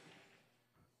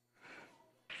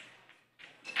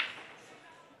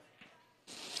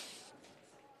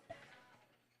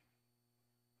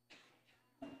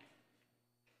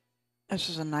 This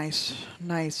is a nice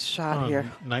shot Oh, here.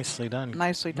 nicely done.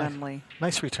 Nicely Nice, done, Lee.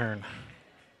 nice return.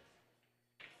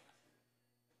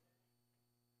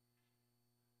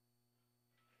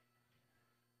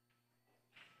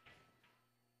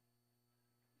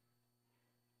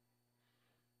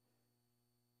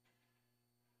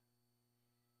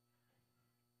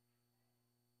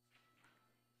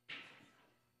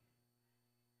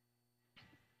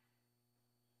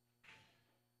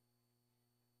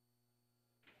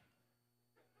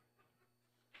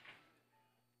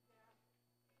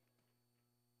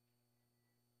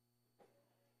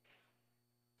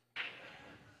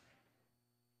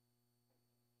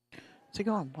 Is he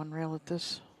going one rail at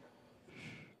this?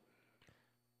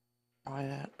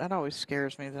 Why that always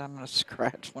scares me that I'm going to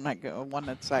scratch when I go one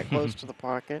that's that close to the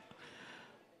pocket.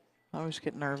 I always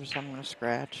get nervous I'm going to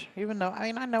scratch. Even though, I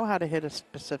mean, I know how to hit a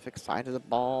specific side of the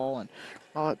ball and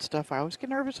all that stuff. I always get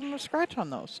nervous I'm going to scratch on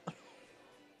those.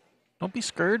 Don't be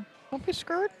scared. Don't be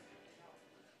scared.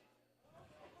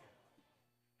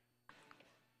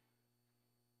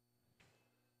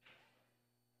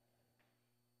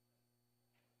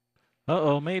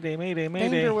 Uh-oh, mayday, mayday, mayday.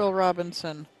 Danger, Will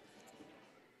Robinson.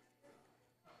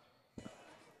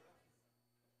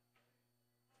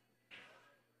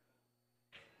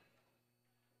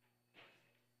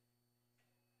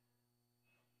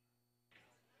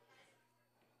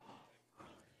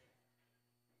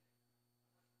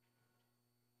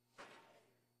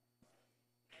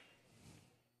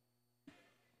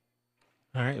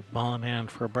 All right, ball in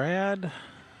hand for Brad.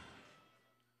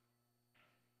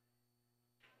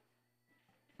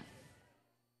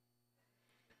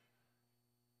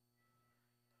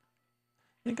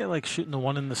 I think I like shooting the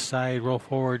one in the side, roll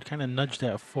forward, kind of nudge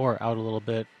that 4 out a little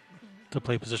bit to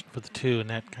play position for the 2, and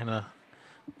that kind of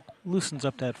loosens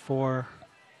up that 4.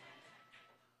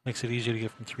 Makes it easier to get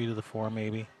from 3 to the 4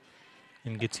 maybe,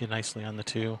 and gets you nicely on the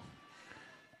 2.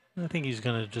 I think he's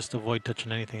going to just avoid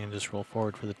touching anything and just roll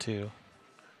forward for the 2.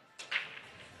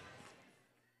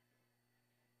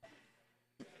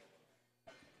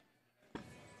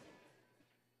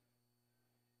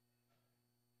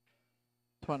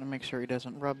 Just want to make sure he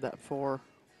doesn't rub that 4.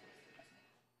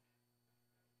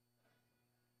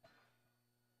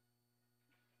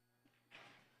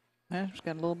 Yeah, it's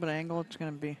got a little bit of angle. It's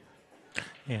going to be.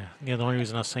 Yeah, the only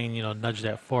reason I was saying, nudge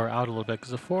that 4 out a little bit,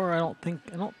 because the 4, I don't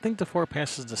think the 4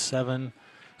 passes the 7.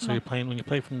 So No. you're playing when you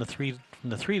play from the 3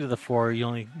 to the 4, you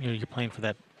only you're playing for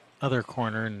that other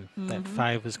corner, and that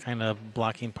 5 is kind of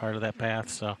blocking part of that path.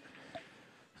 So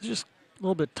it's just a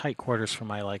little bit tight quarters for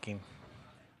my liking.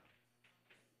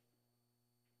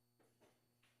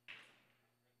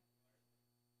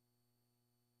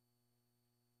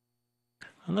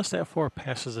 Unless that 4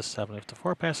 passes the 7. If the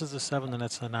 4 passes the 7, then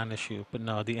that's a non-issue. But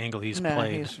no, the angle he's No,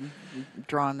 played. he's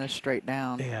drawing this straight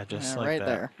down. Yeah, just like right that.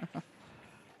 there.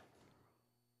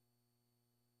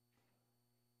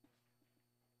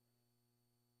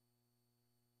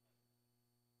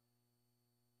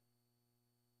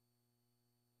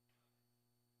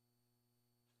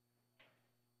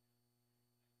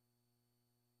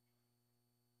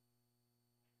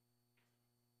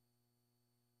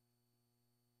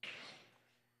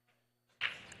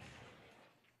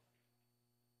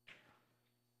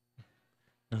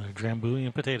 Another drambuie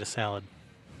and potato salad.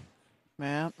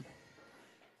 Yeah.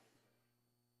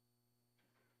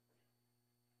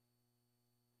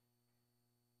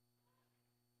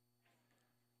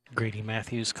 Grady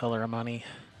Matthews color of money.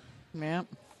 Yeah.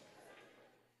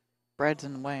 Brad's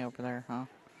in the way over there, huh?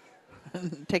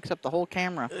 Takes up the whole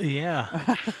camera.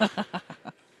 Yeah.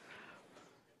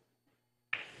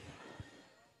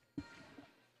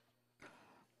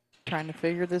 Trying to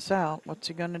figure this out. What's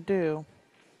he going to do?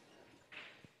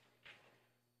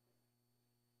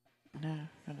 Yeah,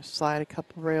 going to slide a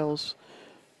couple rails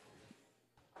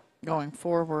going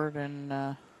forward and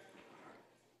out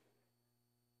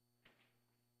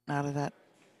of that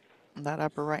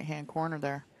upper right-hand corner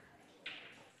there.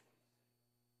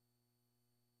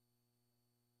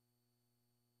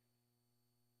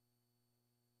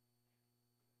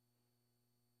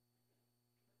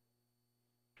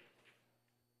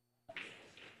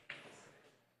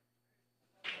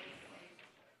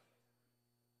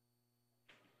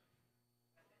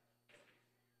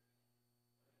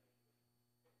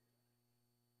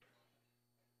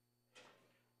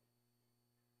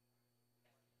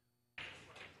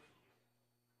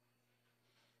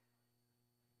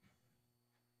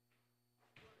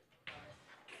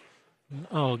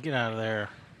 Oh, get out of there.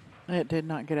 It did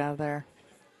not get out of there.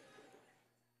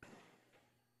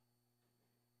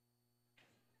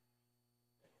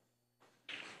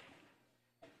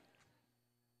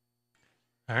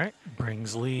 All right,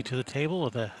 brings Lee to the table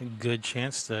with a good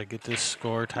chance to get this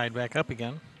score tied back up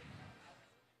again.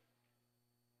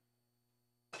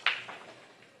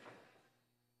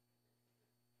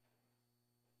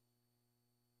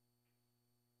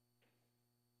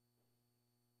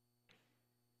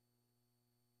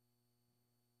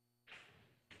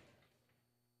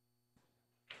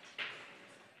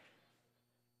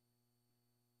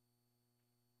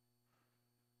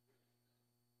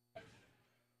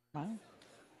 Wow.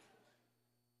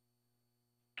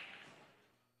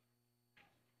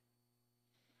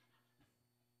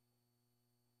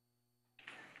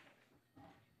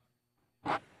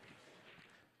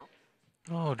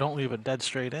 Oh, don't leave it dead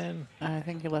straight in. I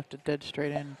think he left it dead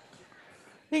straight in.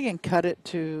 You can cut it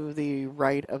to the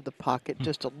right of the pocket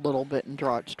just a little bit and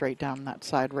draw it straight down that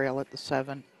side rail at the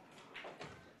 7.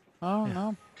 Oh, Yeah.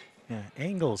 no. Yeah,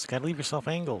 angles. Got to leave yourself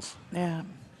angles. Yeah.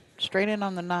 Straight in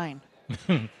on the 9.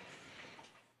 And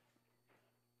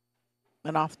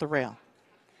off the rail.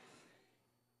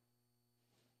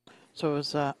 So it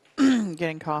was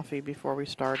getting coffee before we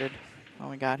started when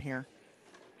we got here.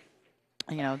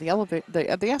 You know, the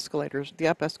escalators, the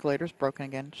up escalators broken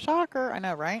again. Shocker, I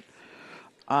know, right?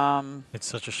 It's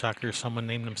such a shocker. Someone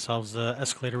named themselves the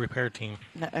escalator repair team.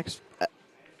 It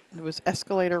was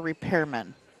escalator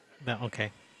repairmen.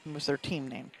 Okay. Was their team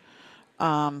name.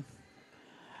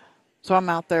 So I'm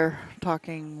out there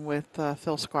talking with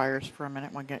Phil Squires for a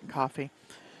minute when getting coffee.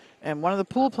 And one of the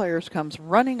pool players comes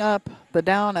running up the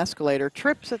down escalator,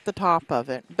 trips at the top of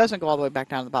it, doesn't go all the way back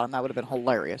down to the bottom. That would have been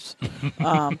hilarious.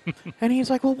 And he's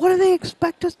like, well, what do they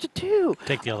expect us to do?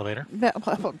 Take the elevator.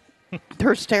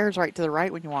 There's stairs right to the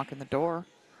right when you walk in the door.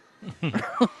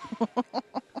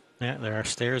 Yeah, there are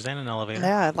stairs and an elevator.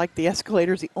 Yeah, like the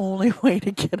escalator's the only way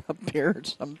to get up here or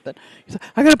something. He's like,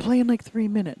 I got to play in like 3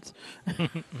 minutes.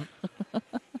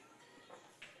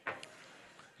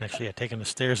 Actually, yeah, taking the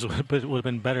stairs would have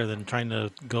been better than trying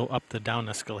to go up the down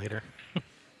escalator.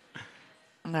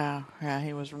 No, yeah,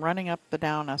 he was running up the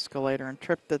down escalator and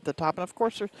tripped at the top. And of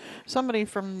course, there's somebody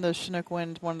from the Chinook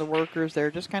Wind, one of the workers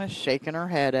there, just kind of shaking her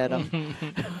head at him.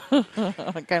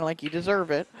 Kind of like you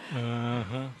deserve it.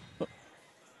 Uh-huh.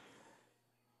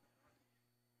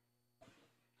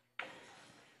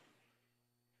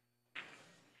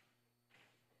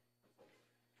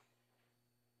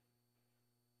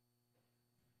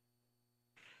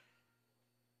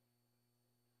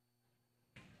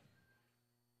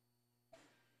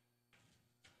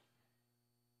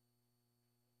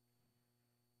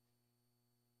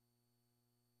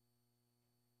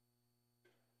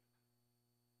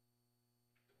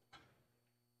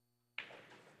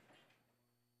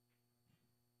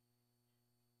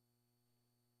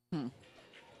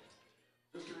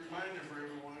 Just a reminder for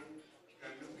everyone,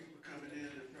 got new people coming in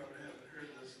and probably haven't heard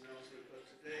this announcement, but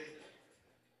today,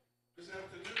 this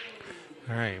afternoon,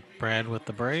 All right, Brad with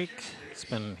the break.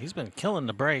 He's been killing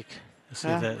the break. Let's see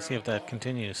if Yeah. see if that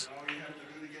continues. all you have to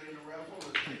do to get in the raffle is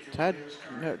take your Ted, player's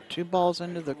card. no, 2 balls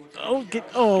into the. Oh, get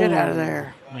Get out of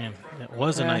there. Man, it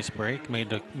was a Yeah. nice break. Made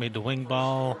the wing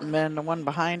ball. And then the one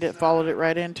behind it followed it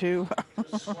right into.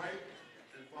 Just swipe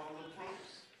and follow the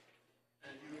prompts,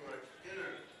 and you are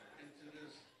entered into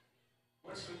this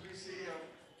Western BCA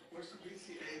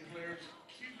Players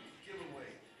Cube giveaway.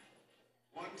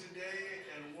 One today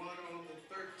and one on the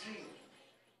 13th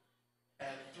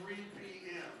at 3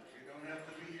 p.m. You don't have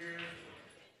to be here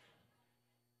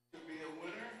to be a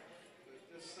winner, but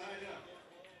just sign up.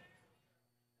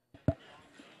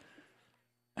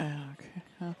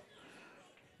 Okay.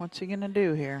 What's he going to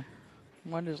do here?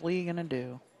 What is Lee going to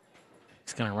do?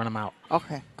 He's gonna run him out.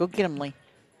 Okay, go get him, Lee.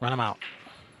 Run him out.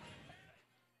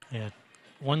 Yeah,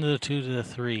 1 to the 2 to the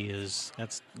 3 is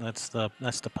that's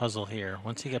the puzzle here.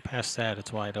 Once you get past that,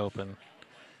 it's wide open.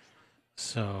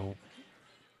 So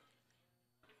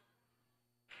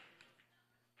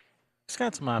he's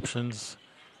got some options.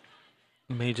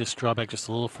 May just draw back just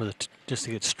a little for just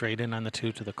to get straight in on the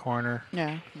 2 to the corner.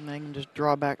 Yeah, and then you can just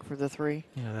draw back for the 3.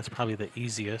 Yeah, that's probably the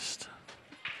easiest.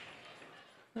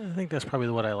 I think that's probably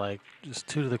what I like. Just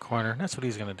 2 to the corner. That's what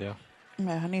he's gonna do.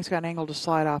 Yeah, and he's got an angle to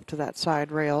slide off to that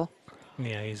side rail.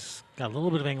 Yeah, he's got a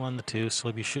little bit of angle on the 2, so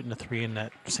he'll be shooting a 3 in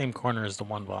that same corner as the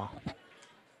 1 ball.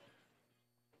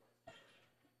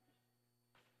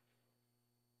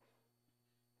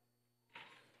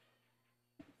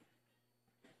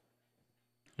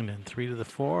 And then 3 to the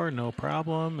 4, no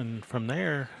problem. And from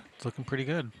there, it's looking pretty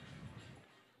good.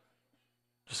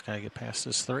 Just got to get past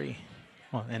this 3.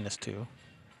 Well, and this 2.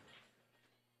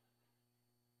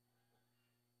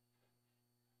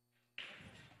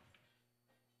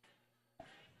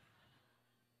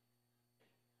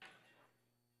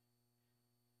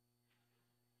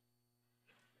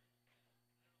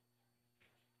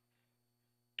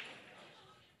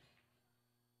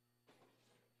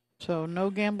 So no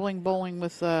gambling bowling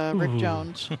with Rick Ooh.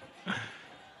 Jones.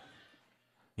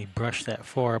 He brushed that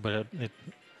 4, but it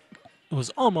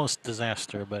was almost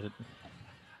disaster, but it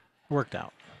worked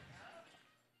out.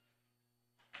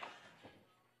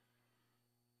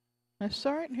 It's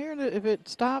all right here. If it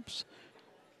stops,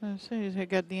 I say he's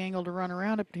got the angle to run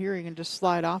around it. But here he can just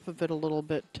slide off of it a little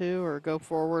bit too, or go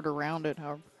forward around it,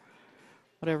 however,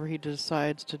 whatever he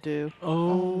decides to do.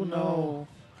 Oh, Oh no. no!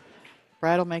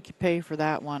 Brad will make you pay for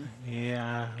that one.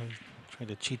 Yeah, I tried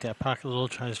to cheat that pocket a little.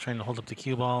 Was trying to hold up the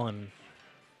cue ball and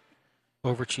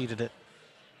over cheated it.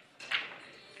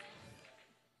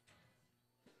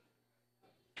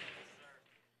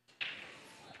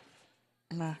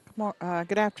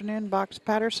 Good afternoon, Box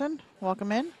Patterson.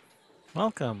 Welcome in.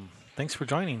 Welcome. Thanks for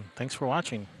joining. Thanks for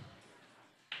watching.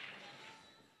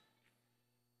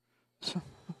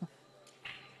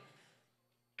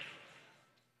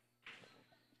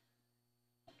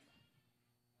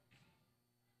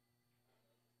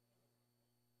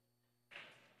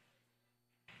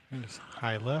 There's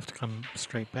high left, come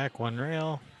straight back, 1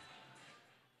 rail.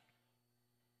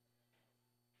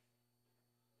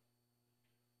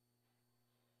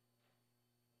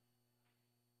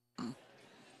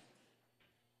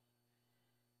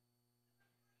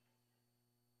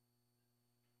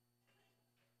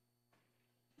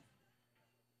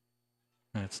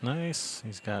 That's nice.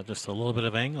 He's got just a little bit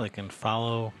of angle. He can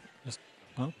follow. Just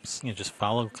oops, just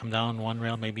follow, come down 1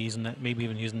 rail. Maybe using that. Maybe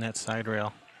even using that side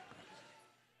rail.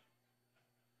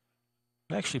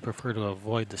 I actually prefer to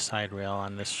avoid the side rail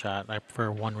on this shot. I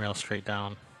prefer 1 rail straight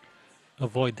down.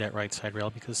 Avoid that right side rail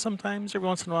because sometimes, every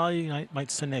once in a while, you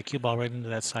might send that cue ball right into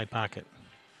that side pocket.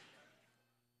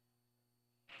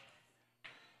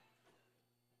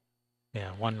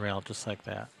 Yeah, 1 rail just like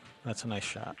that. That's a nice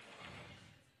shot.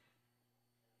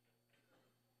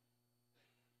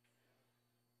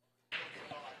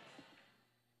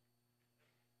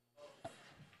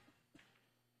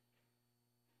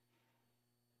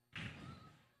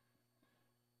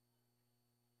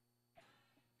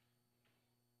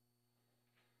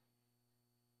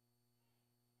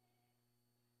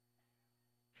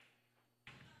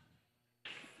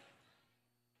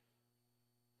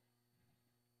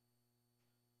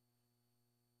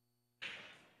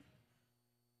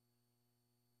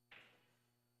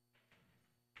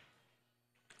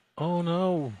 Oh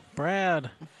no,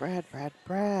 Brad. Brad.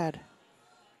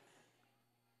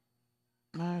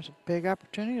 There's a big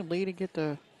opportunity. Lee to get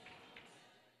the.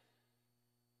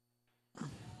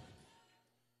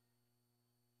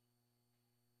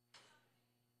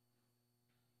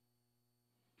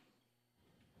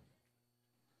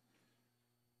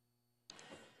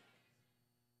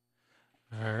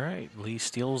 All right, Lee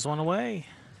steals 1 away.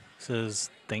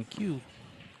 Says, thank you.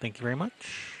 Thank you very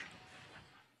much.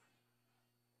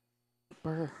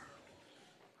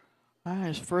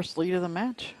 His first lead of the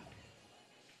match.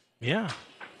 Yeah.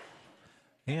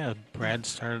 Yeah, Brad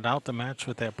started out the match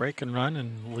with that break and run,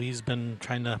 and Lee's been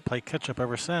trying to play catch up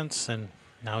ever since, and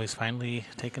now he's finally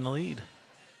taken the lead.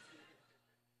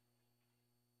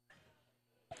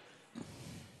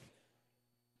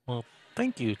 Well,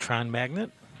 thank you, Tron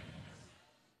Magnet.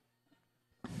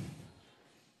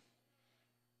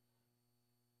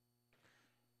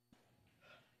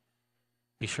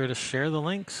 Be sure to share the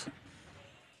links.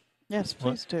 Yes,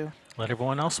 please do. Let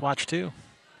everyone else watch too.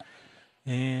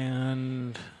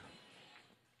 And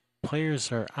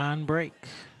players are on break.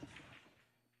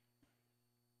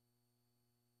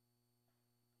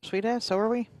 Sweet ass, so are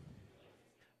we.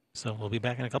 So we'll be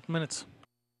back in a couple minutes.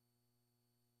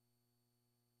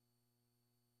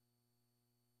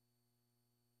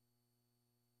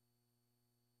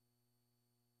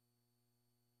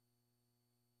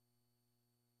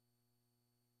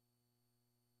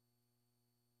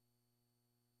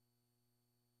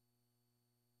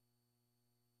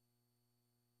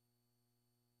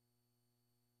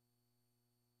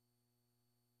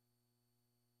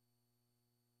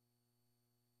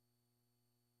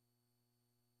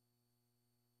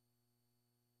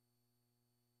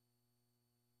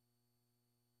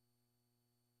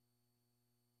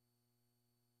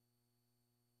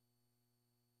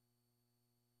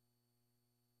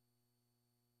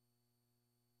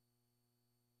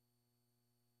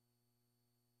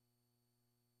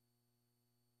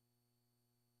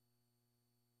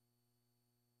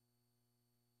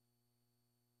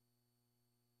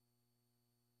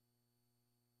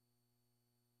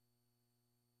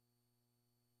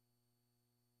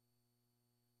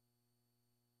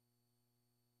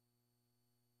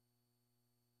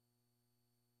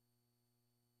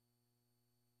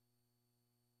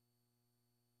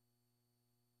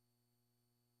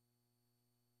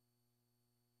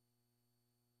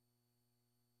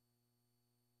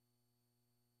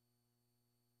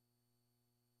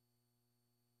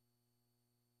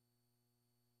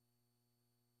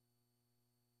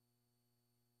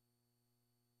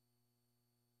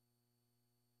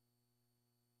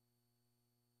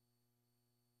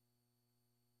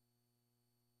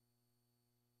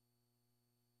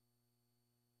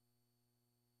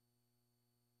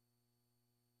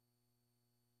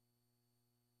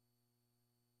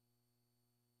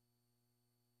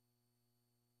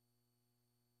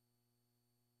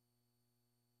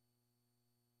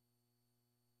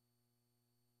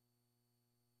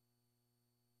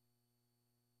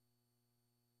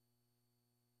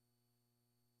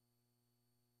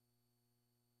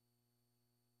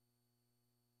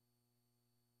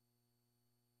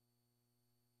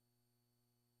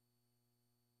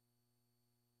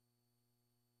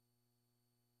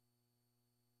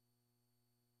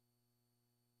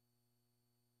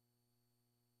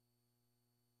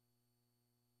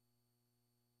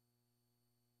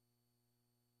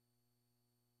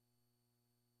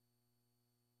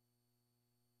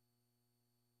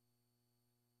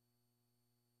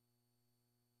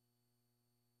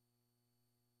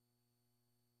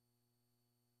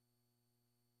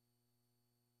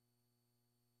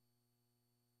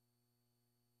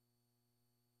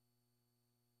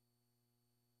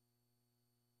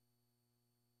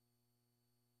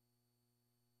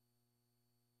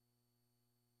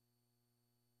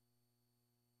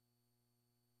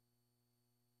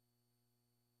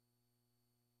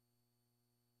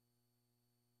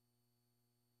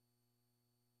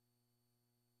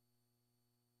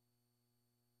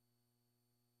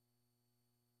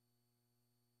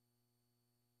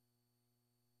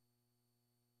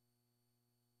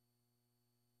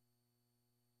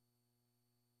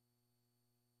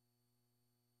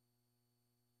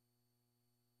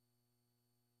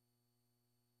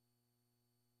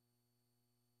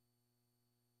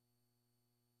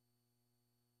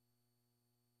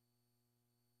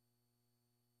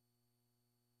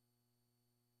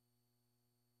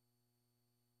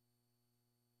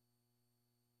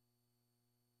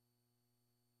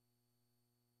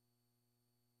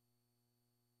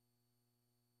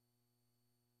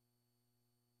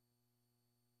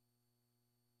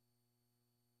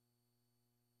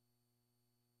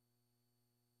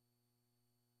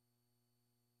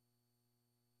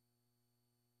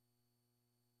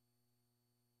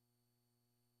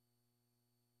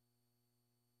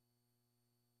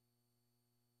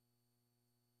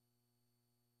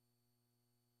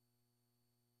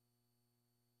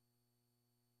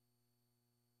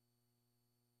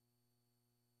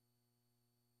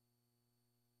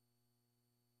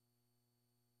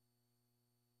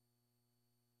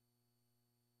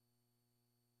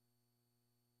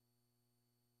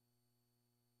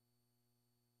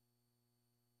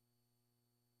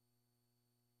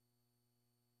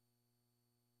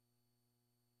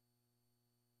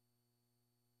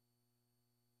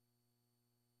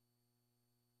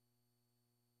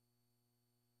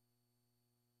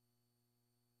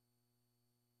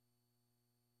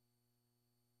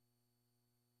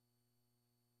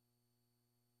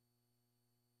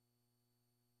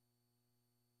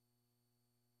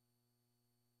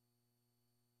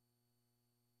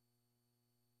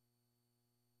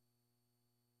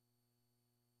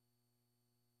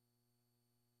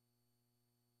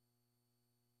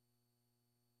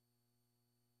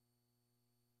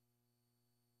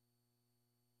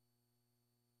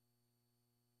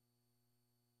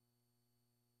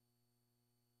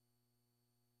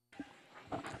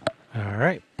 All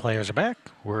right, players are back.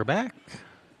 We're back.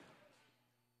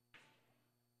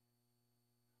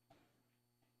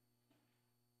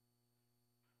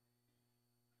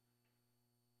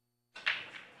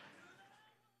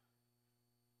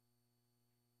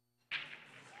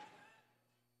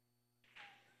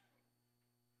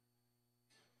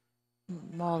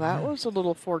 Well, that was a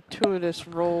little fortuitous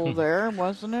roll there,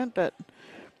 wasn't it? That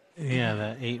Yeah,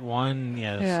 the 8-1.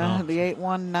 Yeah, yeah, so the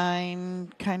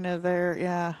 819 kind of there.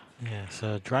 Yeah. yeah,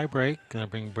 so dry break. Gonna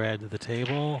bring Brad to the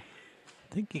table.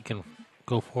 I think he can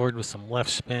go forward with some left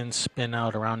spin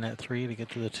out around that 3 to get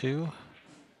to the 2.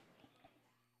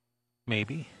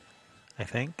 Maybe, I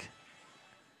think.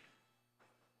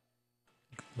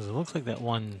 'Cause it looks like that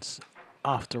one's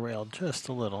off the rail just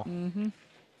a little. Mm-hmm.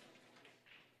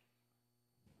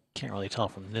 Can't really tell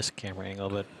from this camera angle,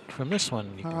 but from this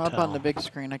one you can Up on the tell. big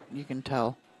screen, you can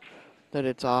tell that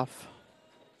it's off.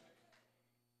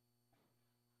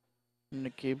 And the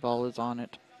cue ball is on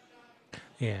it.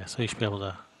 Yeah, so you should be able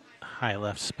to high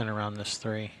left spin around this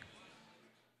 3.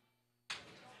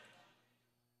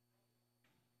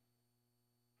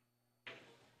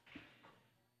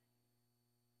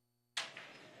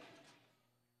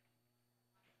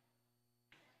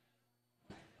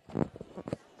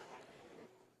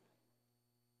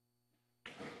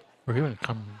 Or even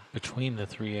come between the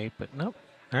 3-8, but nope.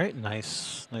 All right,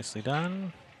 nicely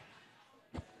done.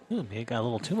 Ooh, maybe it got a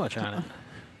little too much on it.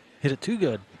 Hit it too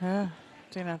good. Yeah.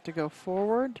 Didn't have to go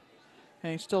forward.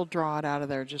 And you still draw it out of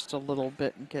there just a little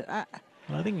bit and get.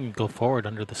 Well, I think you can go forward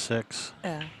under the 6.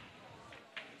 Yeah.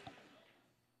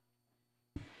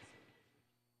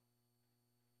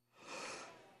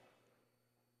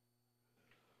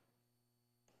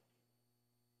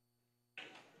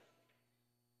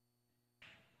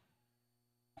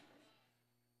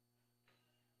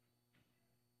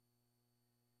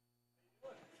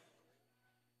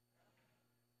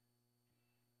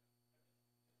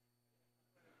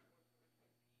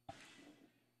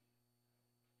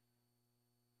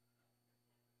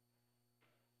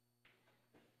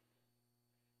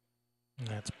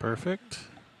 That's perfect.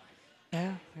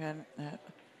 Yeah. And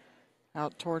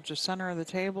out towards the center of the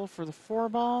table for the 4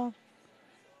 ball.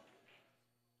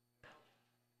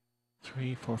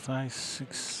 3, 4, 5,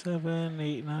 6, 7,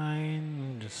 8,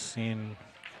 9. Just seeing.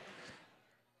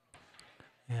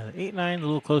 Yeah, the 8, 9 a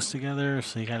little close together,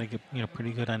 so you got to get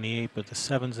pretty good on the 8, but the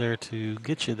 7's there to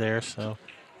get you there, so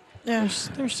Yeah.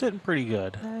 they're sitting pretty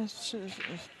good. It's just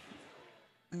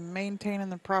maintaining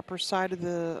the proper side of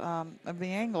the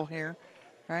angle here,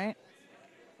 right?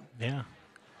 Yeah,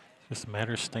 just a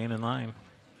matter of staying in line.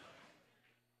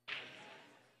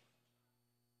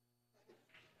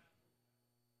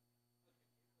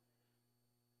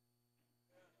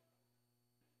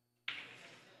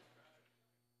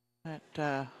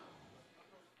 It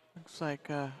looks like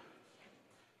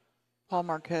Paul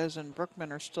Marquez and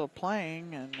Brookman are still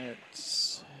playing, and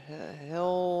it's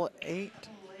Hill 8.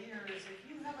 Players, if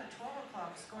you have a 12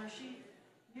 o'clock score sheet,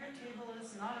 your table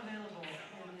is not available,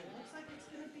 and it looks like it's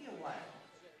going to be a while.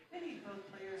 I need both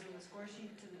players on the score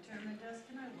sheet to the tournament desk,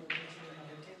 and I will get you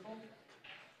another table.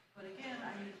 But again,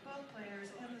 I need both players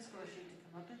and the score sheet to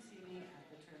come up and see me at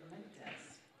the tournament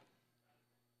desk.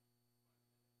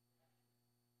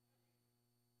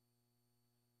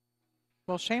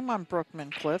 Well, shame on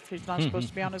Brookman, Cliff. He's not supposed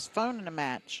to be on his phone in a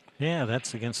match. Yeah,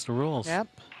 that's against the rules. Yep.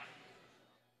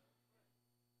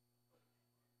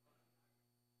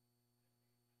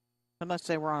 Unless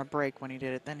they were on a break when he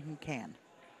did it, then he can.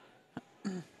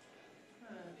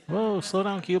 Whoa, slow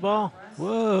down, cue ball.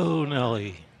 Whoa,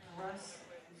 Nelly. Russ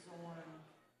Zorn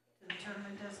to the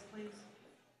tournament desk, please.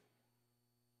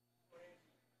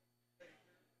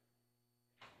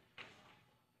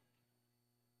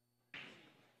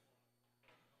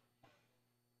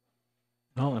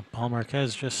 Oh, and Paul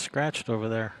Marquez just scratched over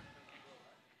there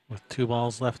with 2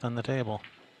 balls left on the table.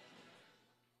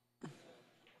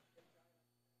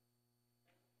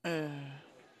 So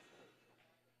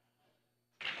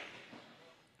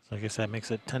I guess that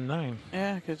makes it 10-9.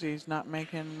 Yeah, because he's not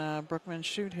making Brookman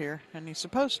shoot here, and he's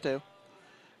supposed to.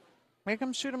 Make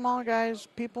him shoot them all, guys.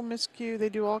 People miscue. They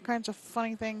do all kinds of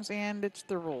funny things, and it's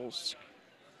the rules.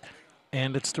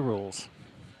 And it's the rules,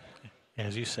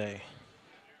 as you say.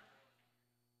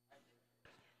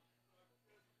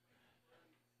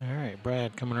 All right,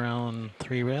 Brad coming around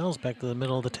 3 rails, back to the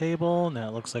middle of the table. Now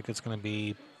it looks like it's going to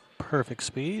be perfect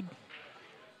speed.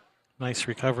 Nice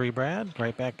recovery, Brad.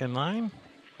 Right back in line.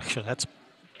 Actually, that's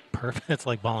perfect. It's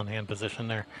like ball in hand position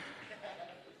there.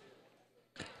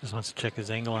 Just wants to check his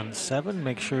angle on the 7,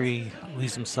 make sure he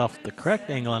leaves himself the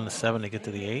correct angle on the 7 to get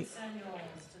to the 8.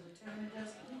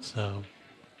 So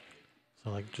So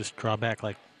like just draw back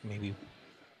like maybe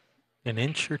an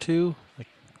inch or two, like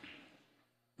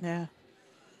Yeah.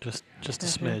 just a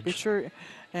Yeah, be smidge. sure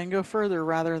and go further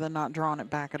rather than not drawing it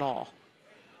back at all.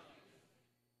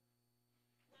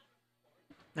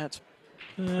 That's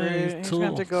pretty. It's He's gonna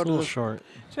have to it's go a to little the. short.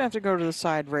 He's gonna have to go to the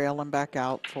side rail and back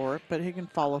out for it, but he can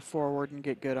follow forward and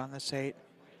get good on this 8.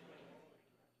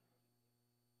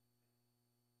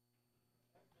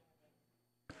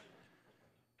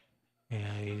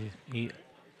 Yeah, he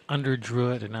under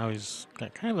drew it, and now he's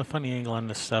got kind of a funny angle on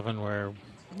the 7 where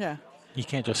Yeah. you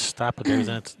can't just stop it there.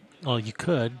 Then it's well, you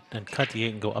could and cut the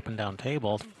 8 and go up and down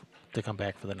table to come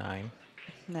back for the 9.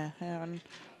 Yeah,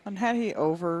 and had he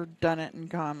overdone it and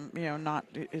gone,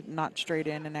 not straight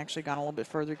in and actually gone a little bit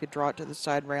further, he could draw it to the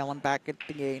side rail and back at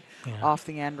the gate, Yeah. off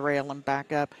the end rail and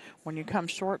back up. When you come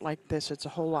short like this, it's a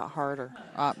whole lot harder.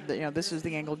 This is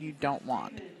the angle you don't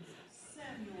want.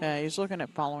 He's looking at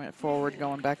following it forward,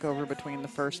 going back over between the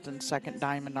first and second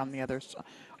diamond on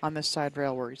on this side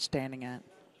rail where he's standing at.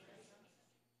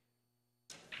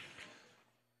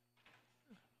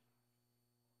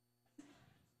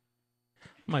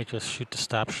 Might just shoot the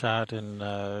stop shot and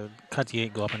cut the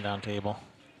 8, go up and down table.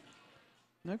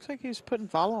 Looks like he's putting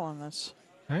follow on this.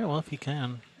 All right, well, if he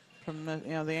can. From the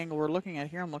angle we're looking at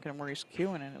here, I'm looking at where he's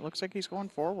cueing, and it looks like he's going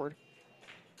forward.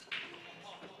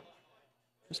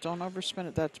 Just don't overspin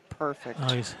it. That's perfect.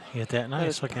 Oh, he hit that That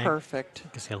nice. is Okay. perfect.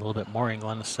 I guess he had a little bit more angle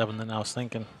on the 7 than I was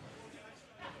thinking.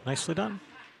 Nicely done.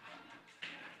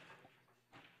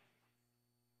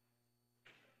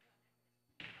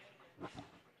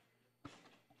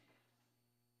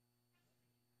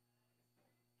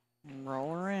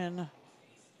 Roll her in.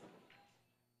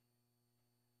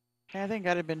 Yeah, I think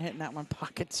I'd have been hitting that one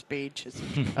pocket speed just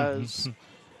because.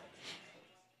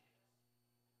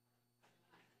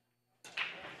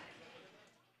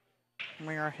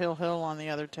 We are hill on the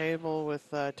other table with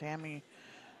Tammy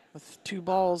with 2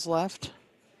 balls left.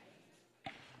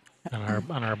 On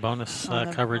our bonus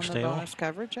on coverage the table. bonus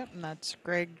coverage, yep, and that's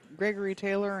Gregory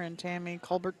Taylor and Tammy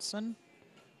Culbertson.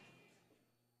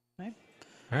 Okay.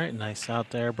 All right, nice out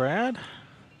there, Brad.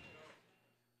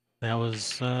 That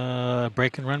was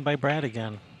break and run by Brad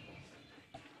again.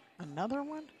 Another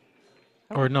one?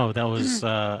 Or no, that was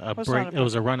a Was break. not a It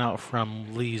was a run out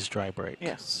from Lee's dry break.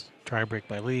 Yes. Dry break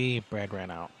by Lee. Brad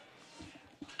ran out.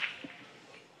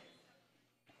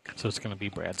 So it's going to be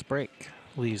Brad's break.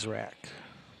 Lee's rack.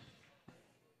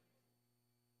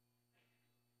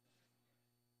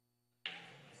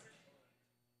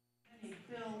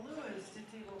 Bill Lewis to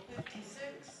table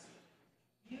 56.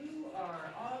 You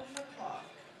are on the clock.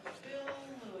 Bill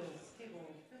Lewis,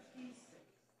 table 56.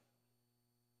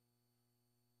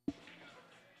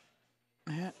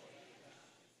 Yeah.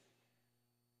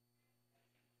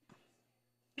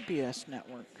 PBS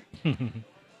Network.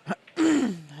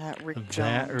 That Rick Jones.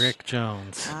 That Rick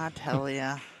Jones. I tell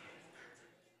ya.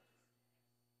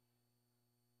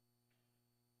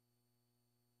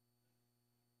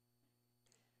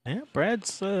 Yeah,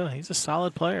 Brad's he's a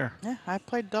solid player. Yeah, I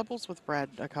played doubles with Brad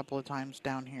a couple of times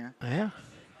down here. Yeah,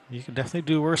 you could definitely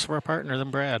do worse for a partner than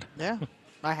Brad. Yeah,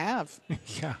 I have.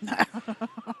 Yeah.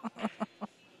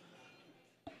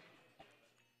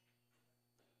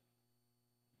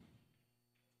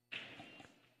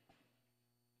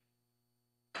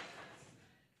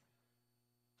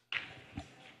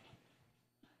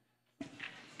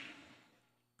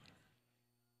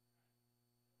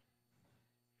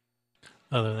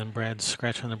 Other than Brad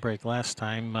scratching the break last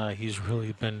time, he's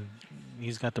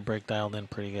got the break dialed in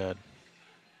pretty good.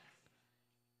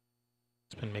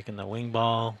 He's been making the wing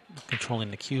ball,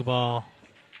 controlling the cue ball,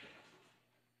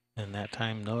 and that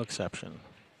time no exception.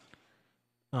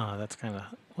 That's kind of,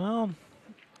 well,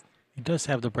 he does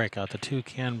have the breakout. The 2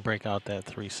 can break out that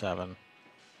 3-7.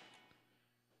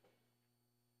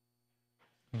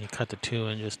 And you cut the 2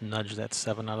 and just nudge that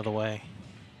 7 out of the way.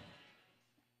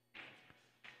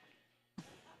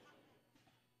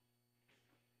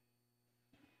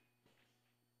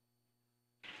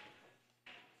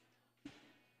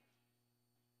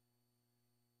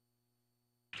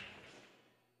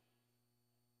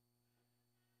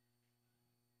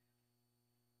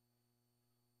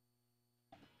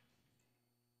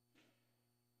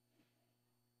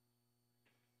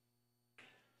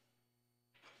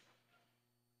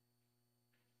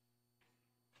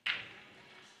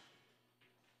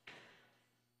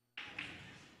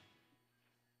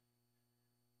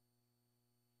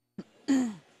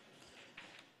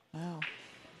 Wow.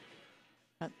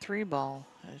 That 3 ball,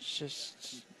 it's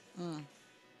just, you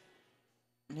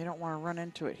don't want to run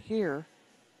into it here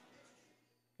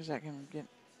because that can get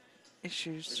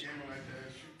issues. Again, I'd like to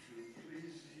ask you to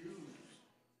please use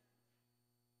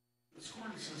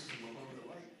horn system above the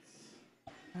lights.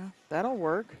 Yeah, that'll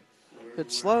work. So If it everyone can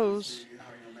slows. see how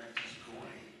your match is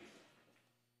going.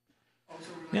 Also,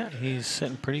 we'd Yeah, like to he's ask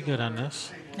sitting to pretty be good on aware of the this.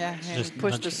 table Yeah, next and to he Just you.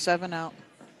 pushed a nudge. 7 out.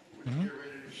 When you get ready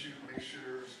to shoot, make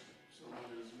sure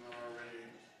someone is not already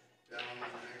down on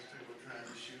the next table trying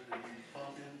to shoot and you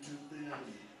bump into them.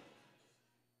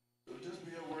 So just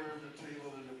be aware of the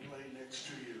table and the play next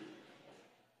to you.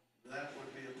 That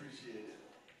would be appreciated.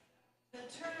 The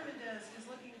tournament desk is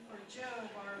looking for Joe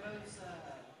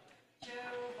Barbosa.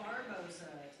 Joe Barbosa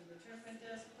to the tournament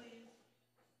desk, please.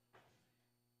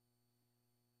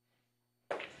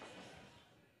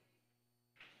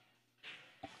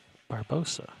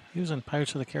 Barbosa. He was in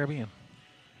Pirates of the Caribbean.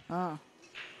 Oh.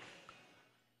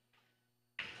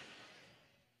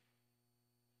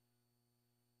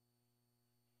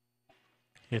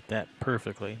 Hit that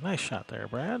perfectly. Nice shot there,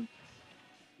 Brad.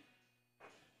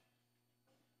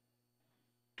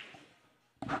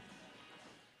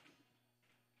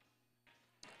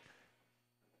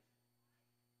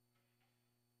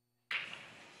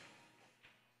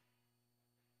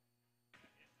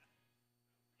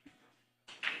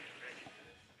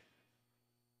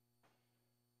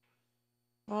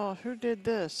 Well, who did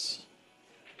this?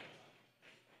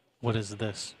 What is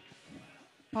this?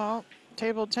 Well,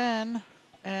 table 10.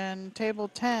 And table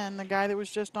 10, the guy that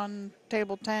was just on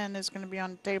table 10 is going to be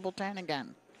on table 10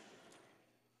 again.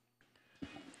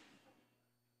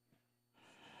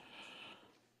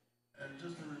 And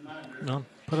just a reminder, No,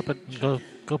 put up a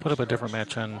go put up a different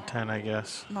match on 10, I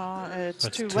guess. No, it's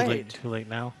That's too too late. late. Too late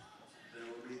now. there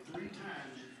will be 3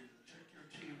 times you can check your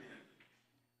team in.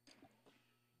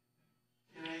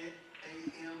 10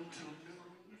 a.m. till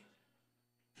noon,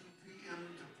 2 p.m.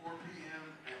 to 4 p.m.,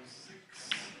 and 6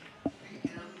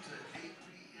 p.m. to 8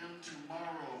 p.m.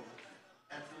 tomorrow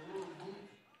at the little booth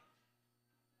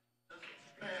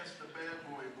past the bad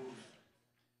boy booth.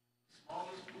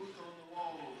 Smallest booth on the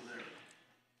wall over there.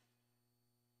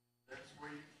 That's where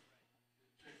you can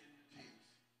check in your teams.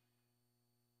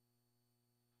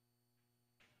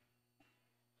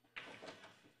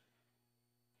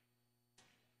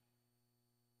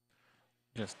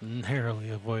 Just narrowly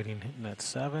avoiding hitting that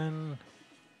 7.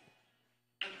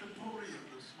 At the podium,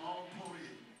 the small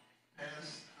podium,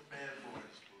 past the bad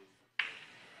boys booth.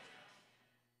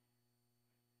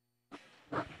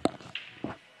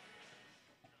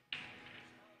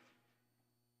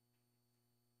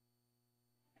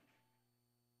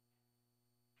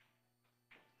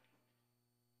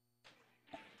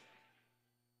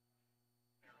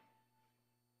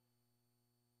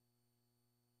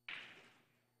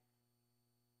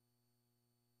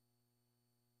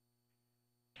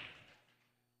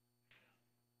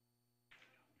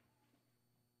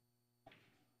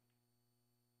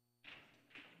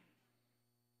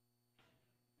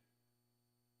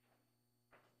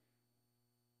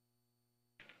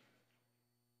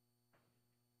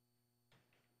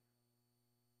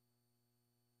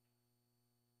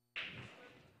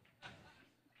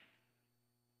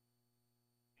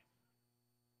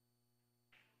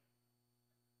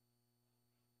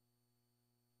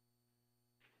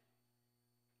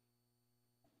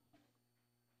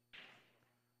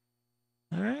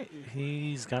 All right,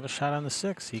 he's got a shot on the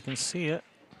 6. He can see it.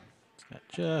 He's got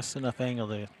just enough angle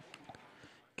to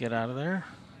get out of there.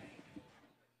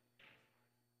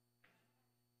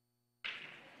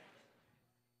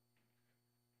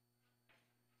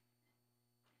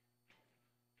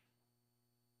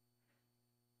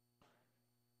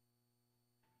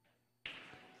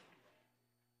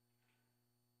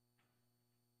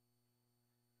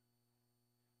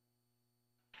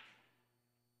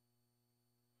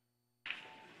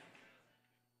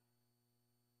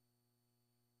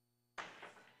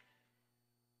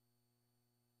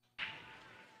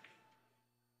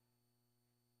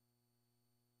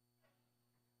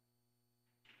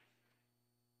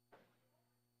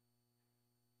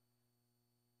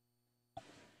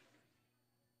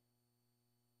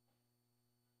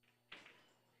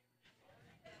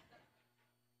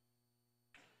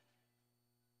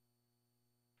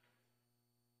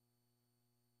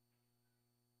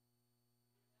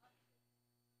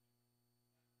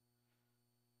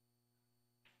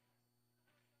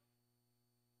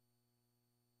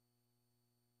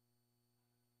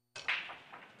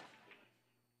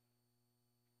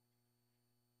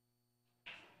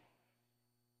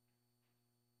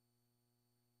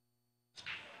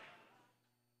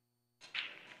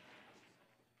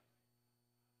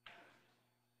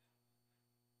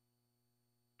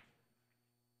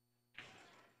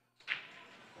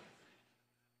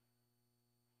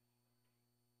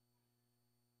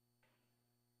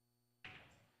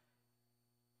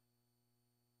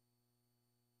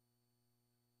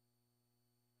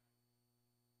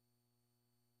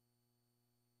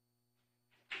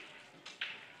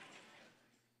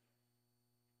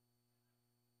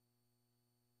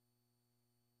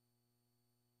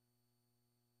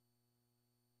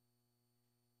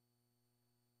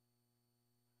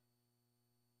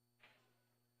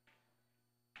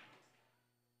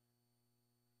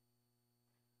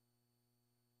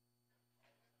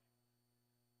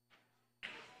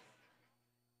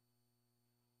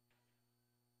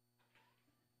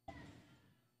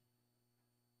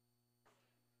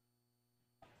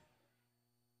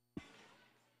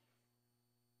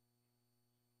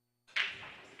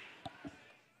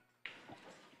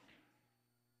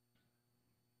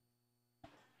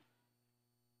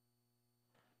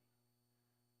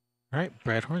 All right,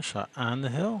 Brad Hornshaw on the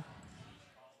hill.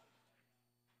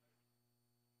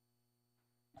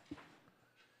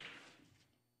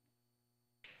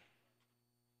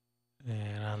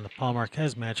 And on the Paul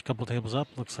Marquez match, a couple tables up,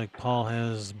 looks like Paul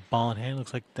has ball in hand.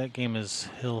 Looks like that game is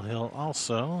Hill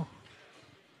also.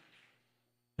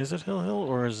 Is it Hill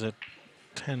or is it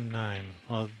 10-9?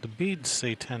 Well, the beads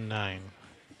say 10-9. David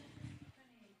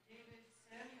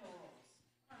Samuels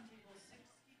on table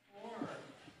 64.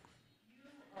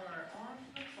 You are on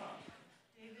the clock.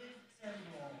 David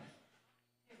Samuels,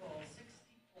 table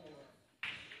 64.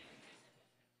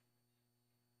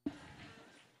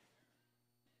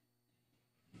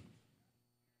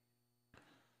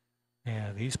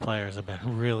 Yeah, these players have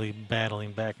been really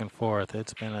battling back and forth.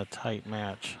 It's been a tight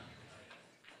match.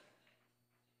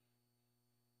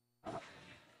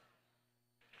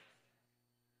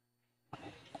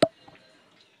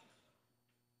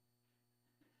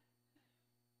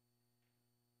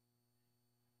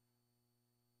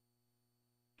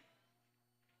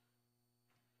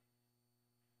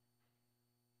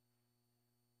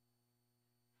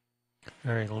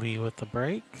 All right, Lee with the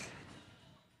break.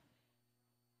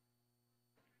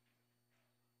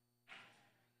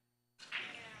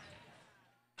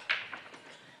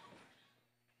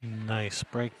 Nice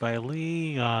break by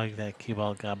Lee. That cue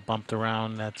ball got bumped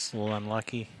around. That's a little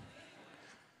unlucky.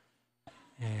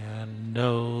 And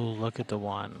no look at the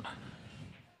one.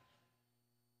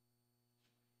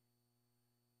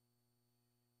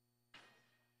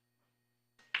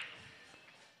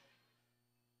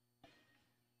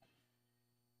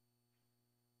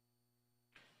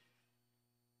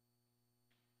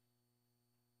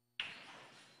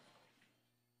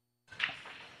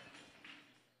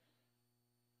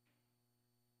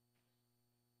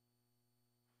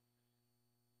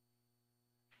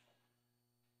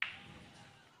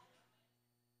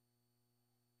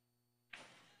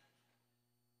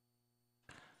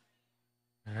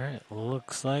 All right,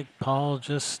 looks like Paul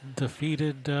just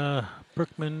defeated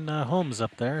Brookman Holmes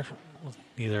up there.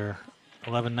 Either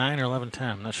 11-9 or 11-10.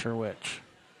 I'm not sure which.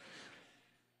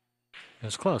 It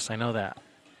was close, I know that.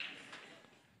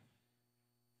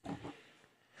 All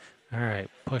right,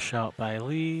 push out by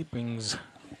Lee brings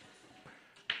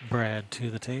Brad to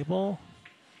the table.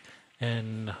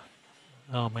 And,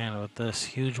 oh man, with this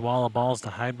huge wall of balls to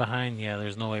hide behind, yeah,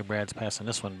 there's no way Brad's passing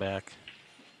this one back.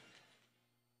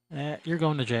 You're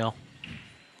going to jail.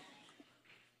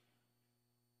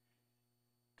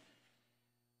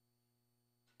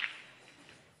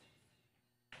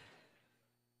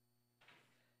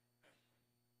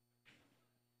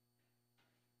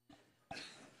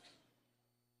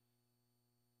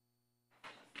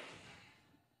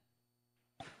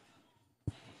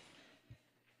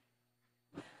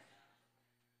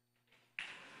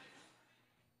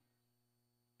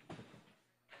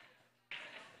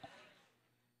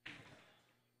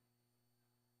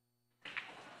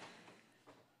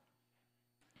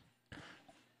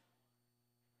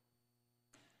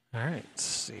 All right,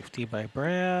 safety by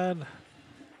Brad.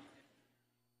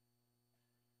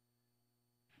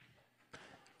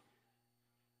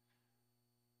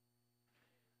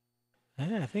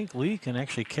 Yeah, I think Lee can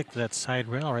actually kick that side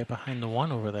rail right behind the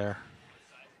one over there.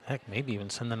 Heck, maybe even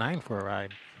send the 9 for a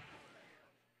ride.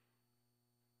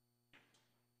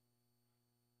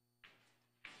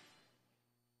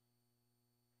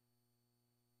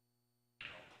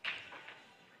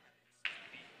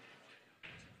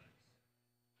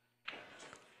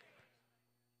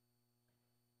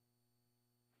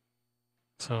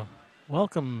 So,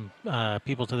 welcome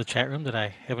people to the chat room that I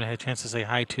haven't had a chance to say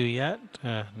hi to yet.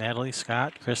 Natalie,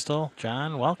 Scott, Crystal,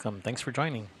 John, welcome. Thanks for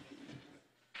joining.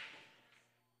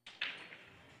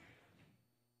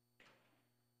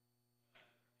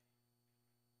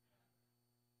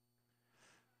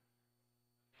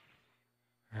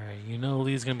 All right, you know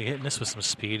Lee's going to be hitting this with some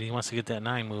speed. He wants to get that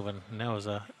 9 moving. And that was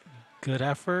a good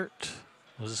effort.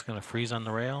 Was this going to freeze on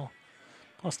the rail?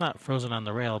 Well, it's not frozen on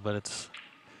the rail, but it's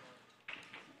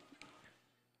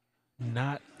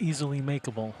not easily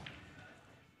makeable.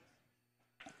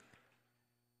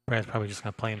 Brad's probably just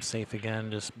going to play him safe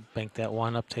again. Just bank that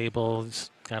one up table.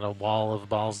 He's got a wall of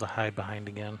balls to hide behind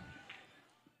again.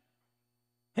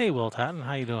 Hey, Will Totten,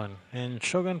 how you doing? And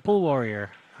Shogun Pool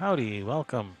Warrior, howdy,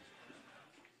 welcome.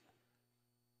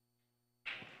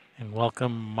 And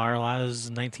welcome Marlaz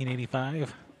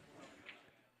 1985.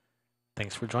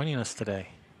 Thanks for joining us today.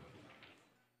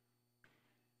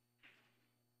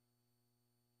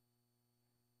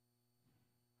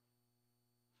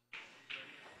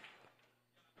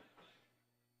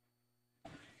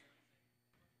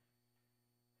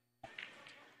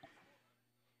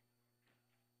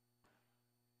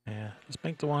 Yeah, Just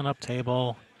bank the one up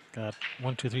table. Got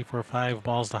 1, 2, 3, 4, 5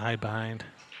 balls to hide behind.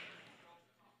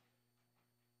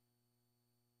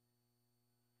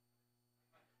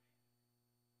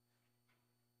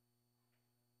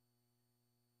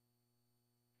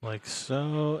 Like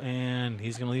so, and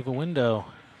he's going to leave a window.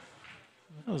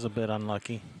 That was a bit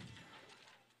unlucky.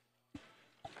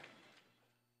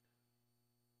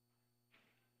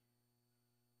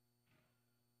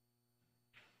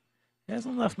 He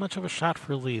hasn't left much of a shot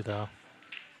for Lee, though.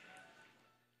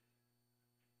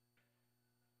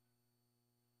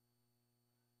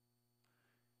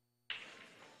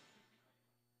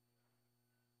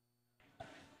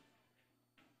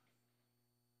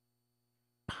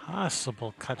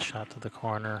 Possible cut shot to the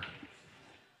corner. I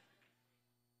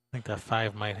think that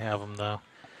 5 might have him, though.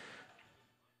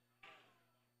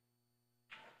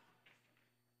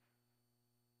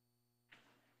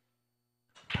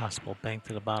 Possible bank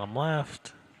to the bottom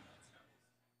left.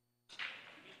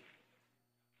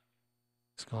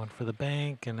 He's going for the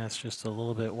bank, and that's just a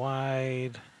little bit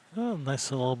wide. Oh, nice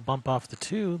little bump off the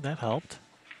 2. That helped.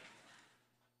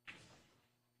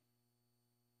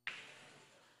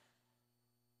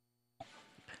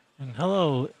 And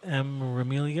hello, M.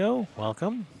 Remilio.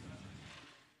 Welcome.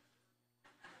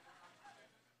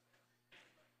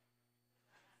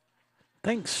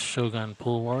 Thanks, Shogun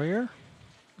Pool Warrior.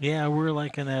 Yeah, we're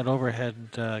liking that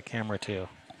overhead camera too.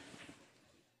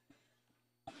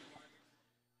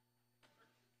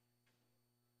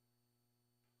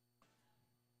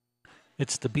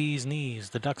 It's the bee's knees,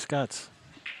 the duck's guts.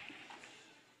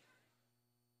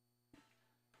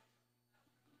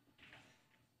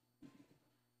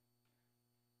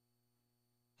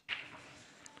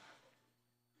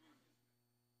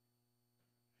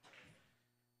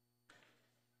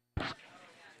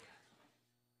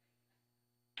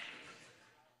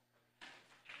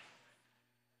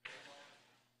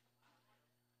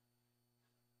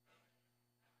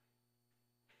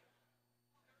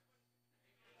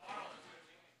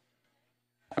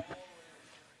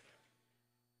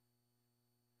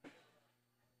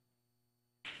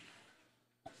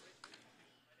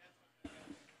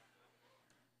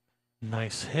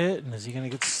 Nice hit, and is he going to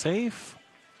get safe?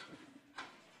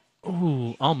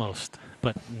 Ooh, almost,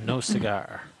 but no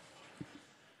cigar.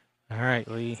 All right,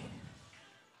 Lee.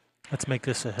 Let's make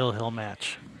this a hill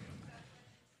match.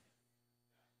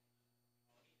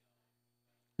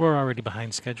 We're already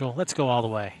behind schedule. Let's go all the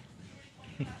way.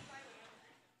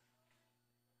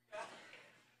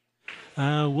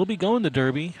 We'll be going to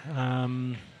Derby.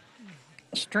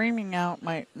 Streaming out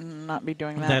might not be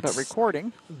doing that, but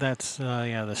recording. That's,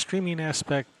 yeah, the streaming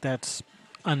aspect, that's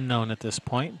unknown at this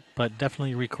point, but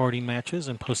definitely recording matches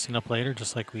and posting up later,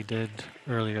 just like we did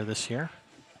earlier this year.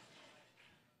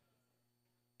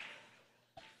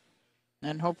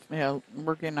 And hopefully,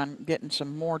 working on getting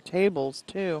some more tables,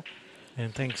 too.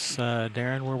 And thanks,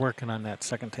 Darren. We're working on that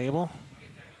second table,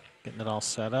 getting it all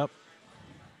set up.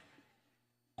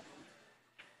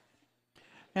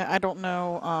 Yeah, I don't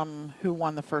know who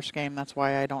won the first game. That's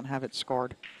why I don't have it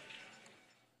scored.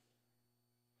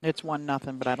 It's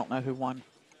 1-0, but I don't know who won.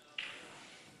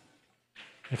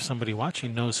 If somebody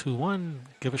watching knows who won,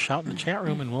 give a shout in the chat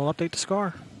room and we'll update the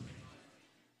score.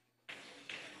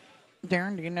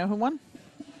 Darren, do you know who won?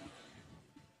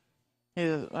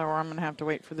 Or I'm going to have to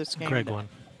wait for this game. Greg won.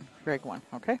 Greg won,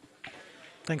 okay.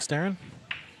 Thanks, Darren.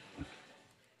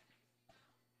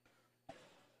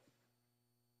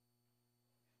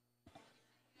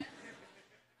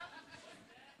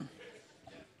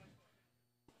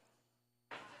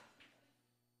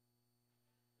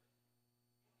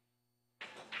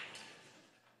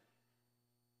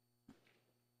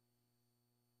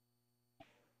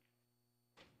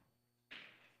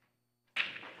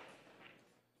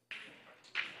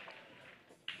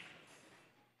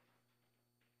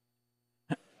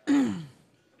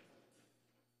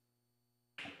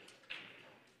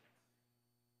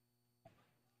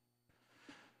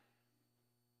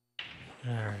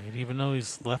 All right, even though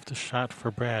he's left a shot for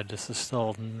Brad, this is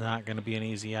still not going to be an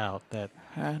easy out.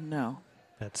 No.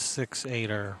 That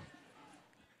 6-8 are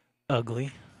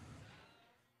ugly.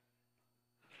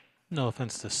 No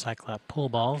offense to Cyclop pool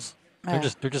balls. They're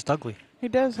just ugly. He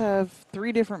does have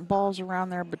 3 different balls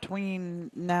around there between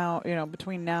now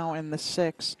and the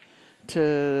 6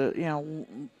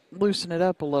 to, loosen it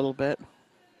up a little bit.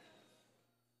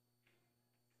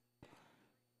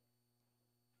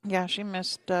 Yeah, she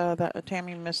missed that.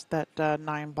 Tammy missed that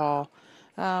 9 ball.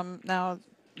 Now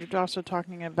you're also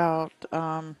talking about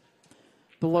the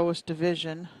lowest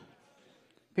division.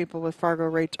 People with Fargo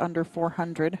rates under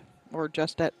 400 or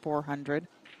just at 400.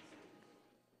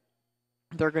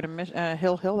 They're going to miss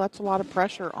Hill. That's a lot of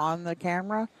pressure on the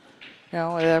camera. You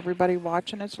know, everybody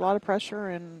watching, it's a lot of pressure,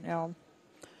 and you know,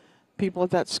 people at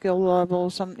that skill level,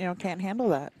 can't handle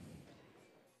that.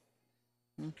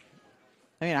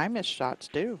 I mean, I miss shots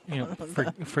too.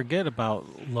 Forget about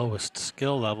lowest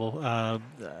skill level.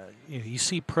 You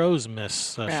see pros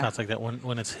miss Yeah. shots like that.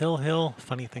 When it's hill,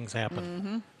 funny things happen.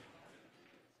 Mm-hmm.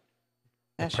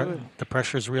 The, Yeah, she was. the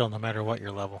pressure's real no matter what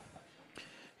your level.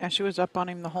 Yeah, she was up on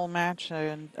him the whole match,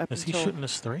 and up Is he until. shooting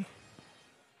this 3?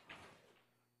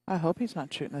 I hope he's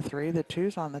not shooting a 3. The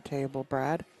 2's on the table,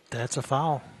 Brad. That's a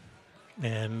foul.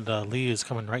 And Lee is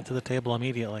coming right to the table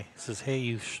immediately. He says,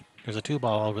 hey, there's a 2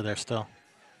 ball over there still.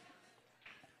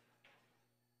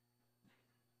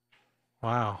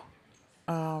 Wow.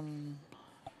 Like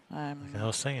I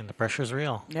was saying, the pressure's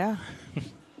real. Yeah.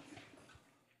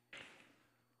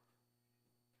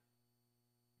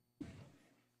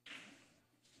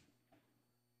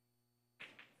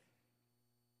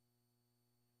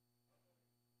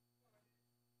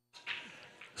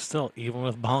 Still, even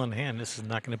with ball in hand, this is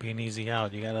not going to be an easy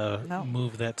out. You got to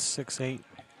move that 6-8.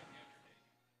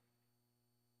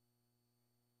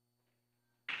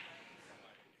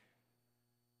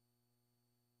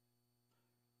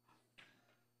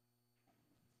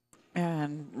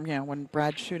 And, you know, when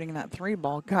Brad's shooting that 3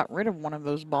 ball, got rid of one of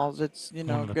those balls, it's, you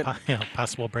know, One of good. the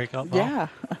possible breakout ball. Yeah.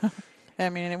 I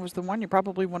mean, it was the one you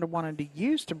probably would have wanted to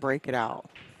use to break it out.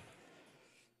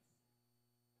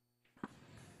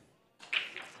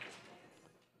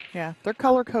 Yeah, they're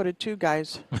color coded too,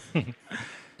 guys.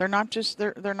 they're not just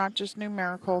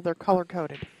numerical, they're color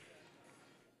coded.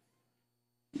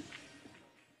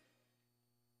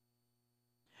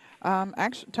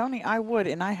 Actually, Tony, I would,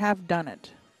 and I have done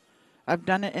it. I've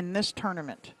done it in this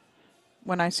tournament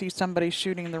when I see somebody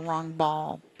shooting the wrong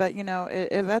ball. But, you know,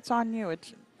 that's on you.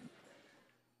 It's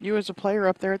you as a player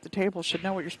up there at the table should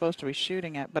know what you're supposed to be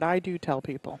shooting at, but I do tell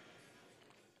people.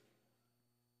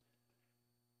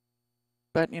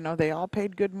 But, you know, they all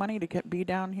paid good money to be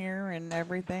down here and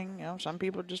everything. You know, some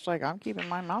people are just like, I'm keeping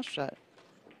my mouth shut.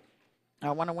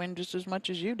 I want to win just as much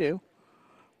as you do.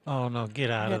 Oh, no,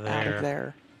 get out of there. Get out of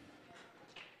there.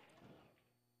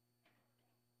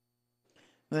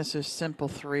 This is simple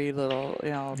 3 little,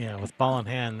 you know. Yeah, with ball in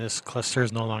hand, this cluster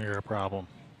is no longer a problem.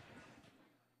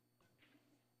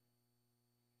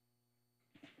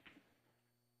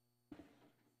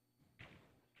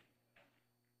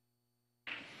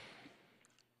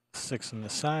 Six on the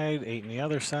side, 8 on the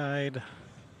other side.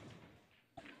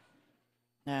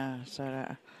 Yeah,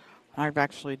 so I've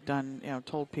actually done, you know,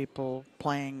 told people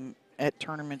playing at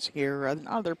tournaments here and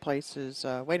other places,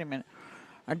 wait a minute,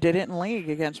 I did it in league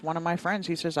against one of my friends.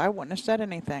 He says, I wouldn't have said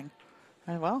anything.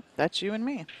 And, well, that's you and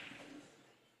me.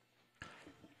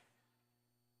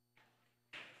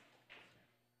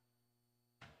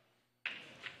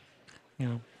 You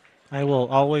know, I will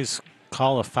always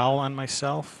call a foul on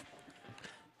myself,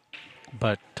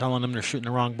 but telling them they're shooting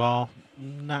the wrong ball,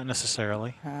 not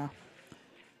necessarily. Yeah,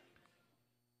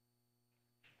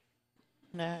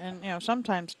 and, you know,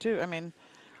 sometimes, too, I mean,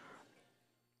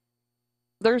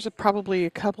 there's probably a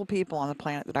couple people on the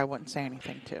planet that I wouldn't say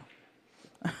anything to.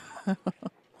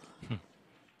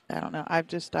 I don't know.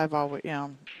 I've always, you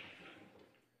know,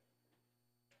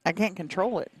 I can't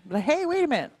control it. But, hey, wait a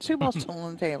minute. 2 balls still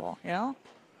on the table, you know?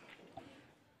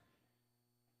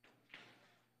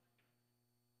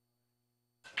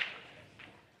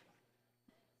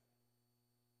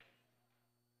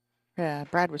 Yeah,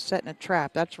 Brad was setting a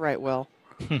trap. That's right, Will.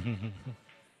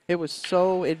 It was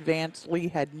so advanced, Lee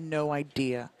had no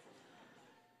idea.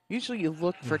 Usually you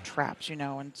look for traps, you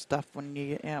know, and stuff when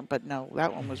you, but no,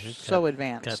 that one was so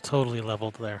advanced. Got totally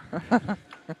leveled there.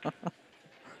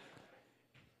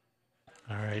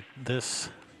 All right, this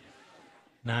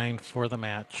 9 for the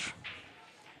match.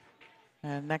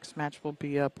 And next match will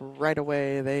be up right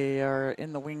away. They are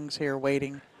in the wings here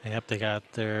waiting. Yep, they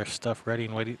got their stuff ready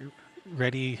and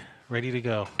ready to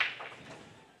go.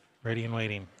 Ready and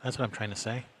waiting. That's what I'm trying to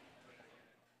say.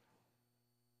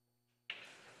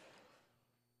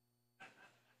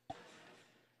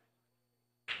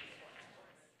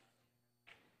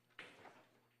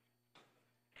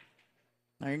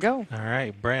 There you go. All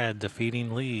right, Brad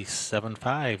defeating Lee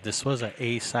 7-5. This was an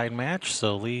A-side match,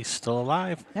 so Lee's still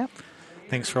alive. Yep.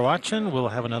 Thanks for watching. We'll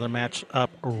have another match up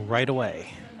right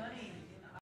away.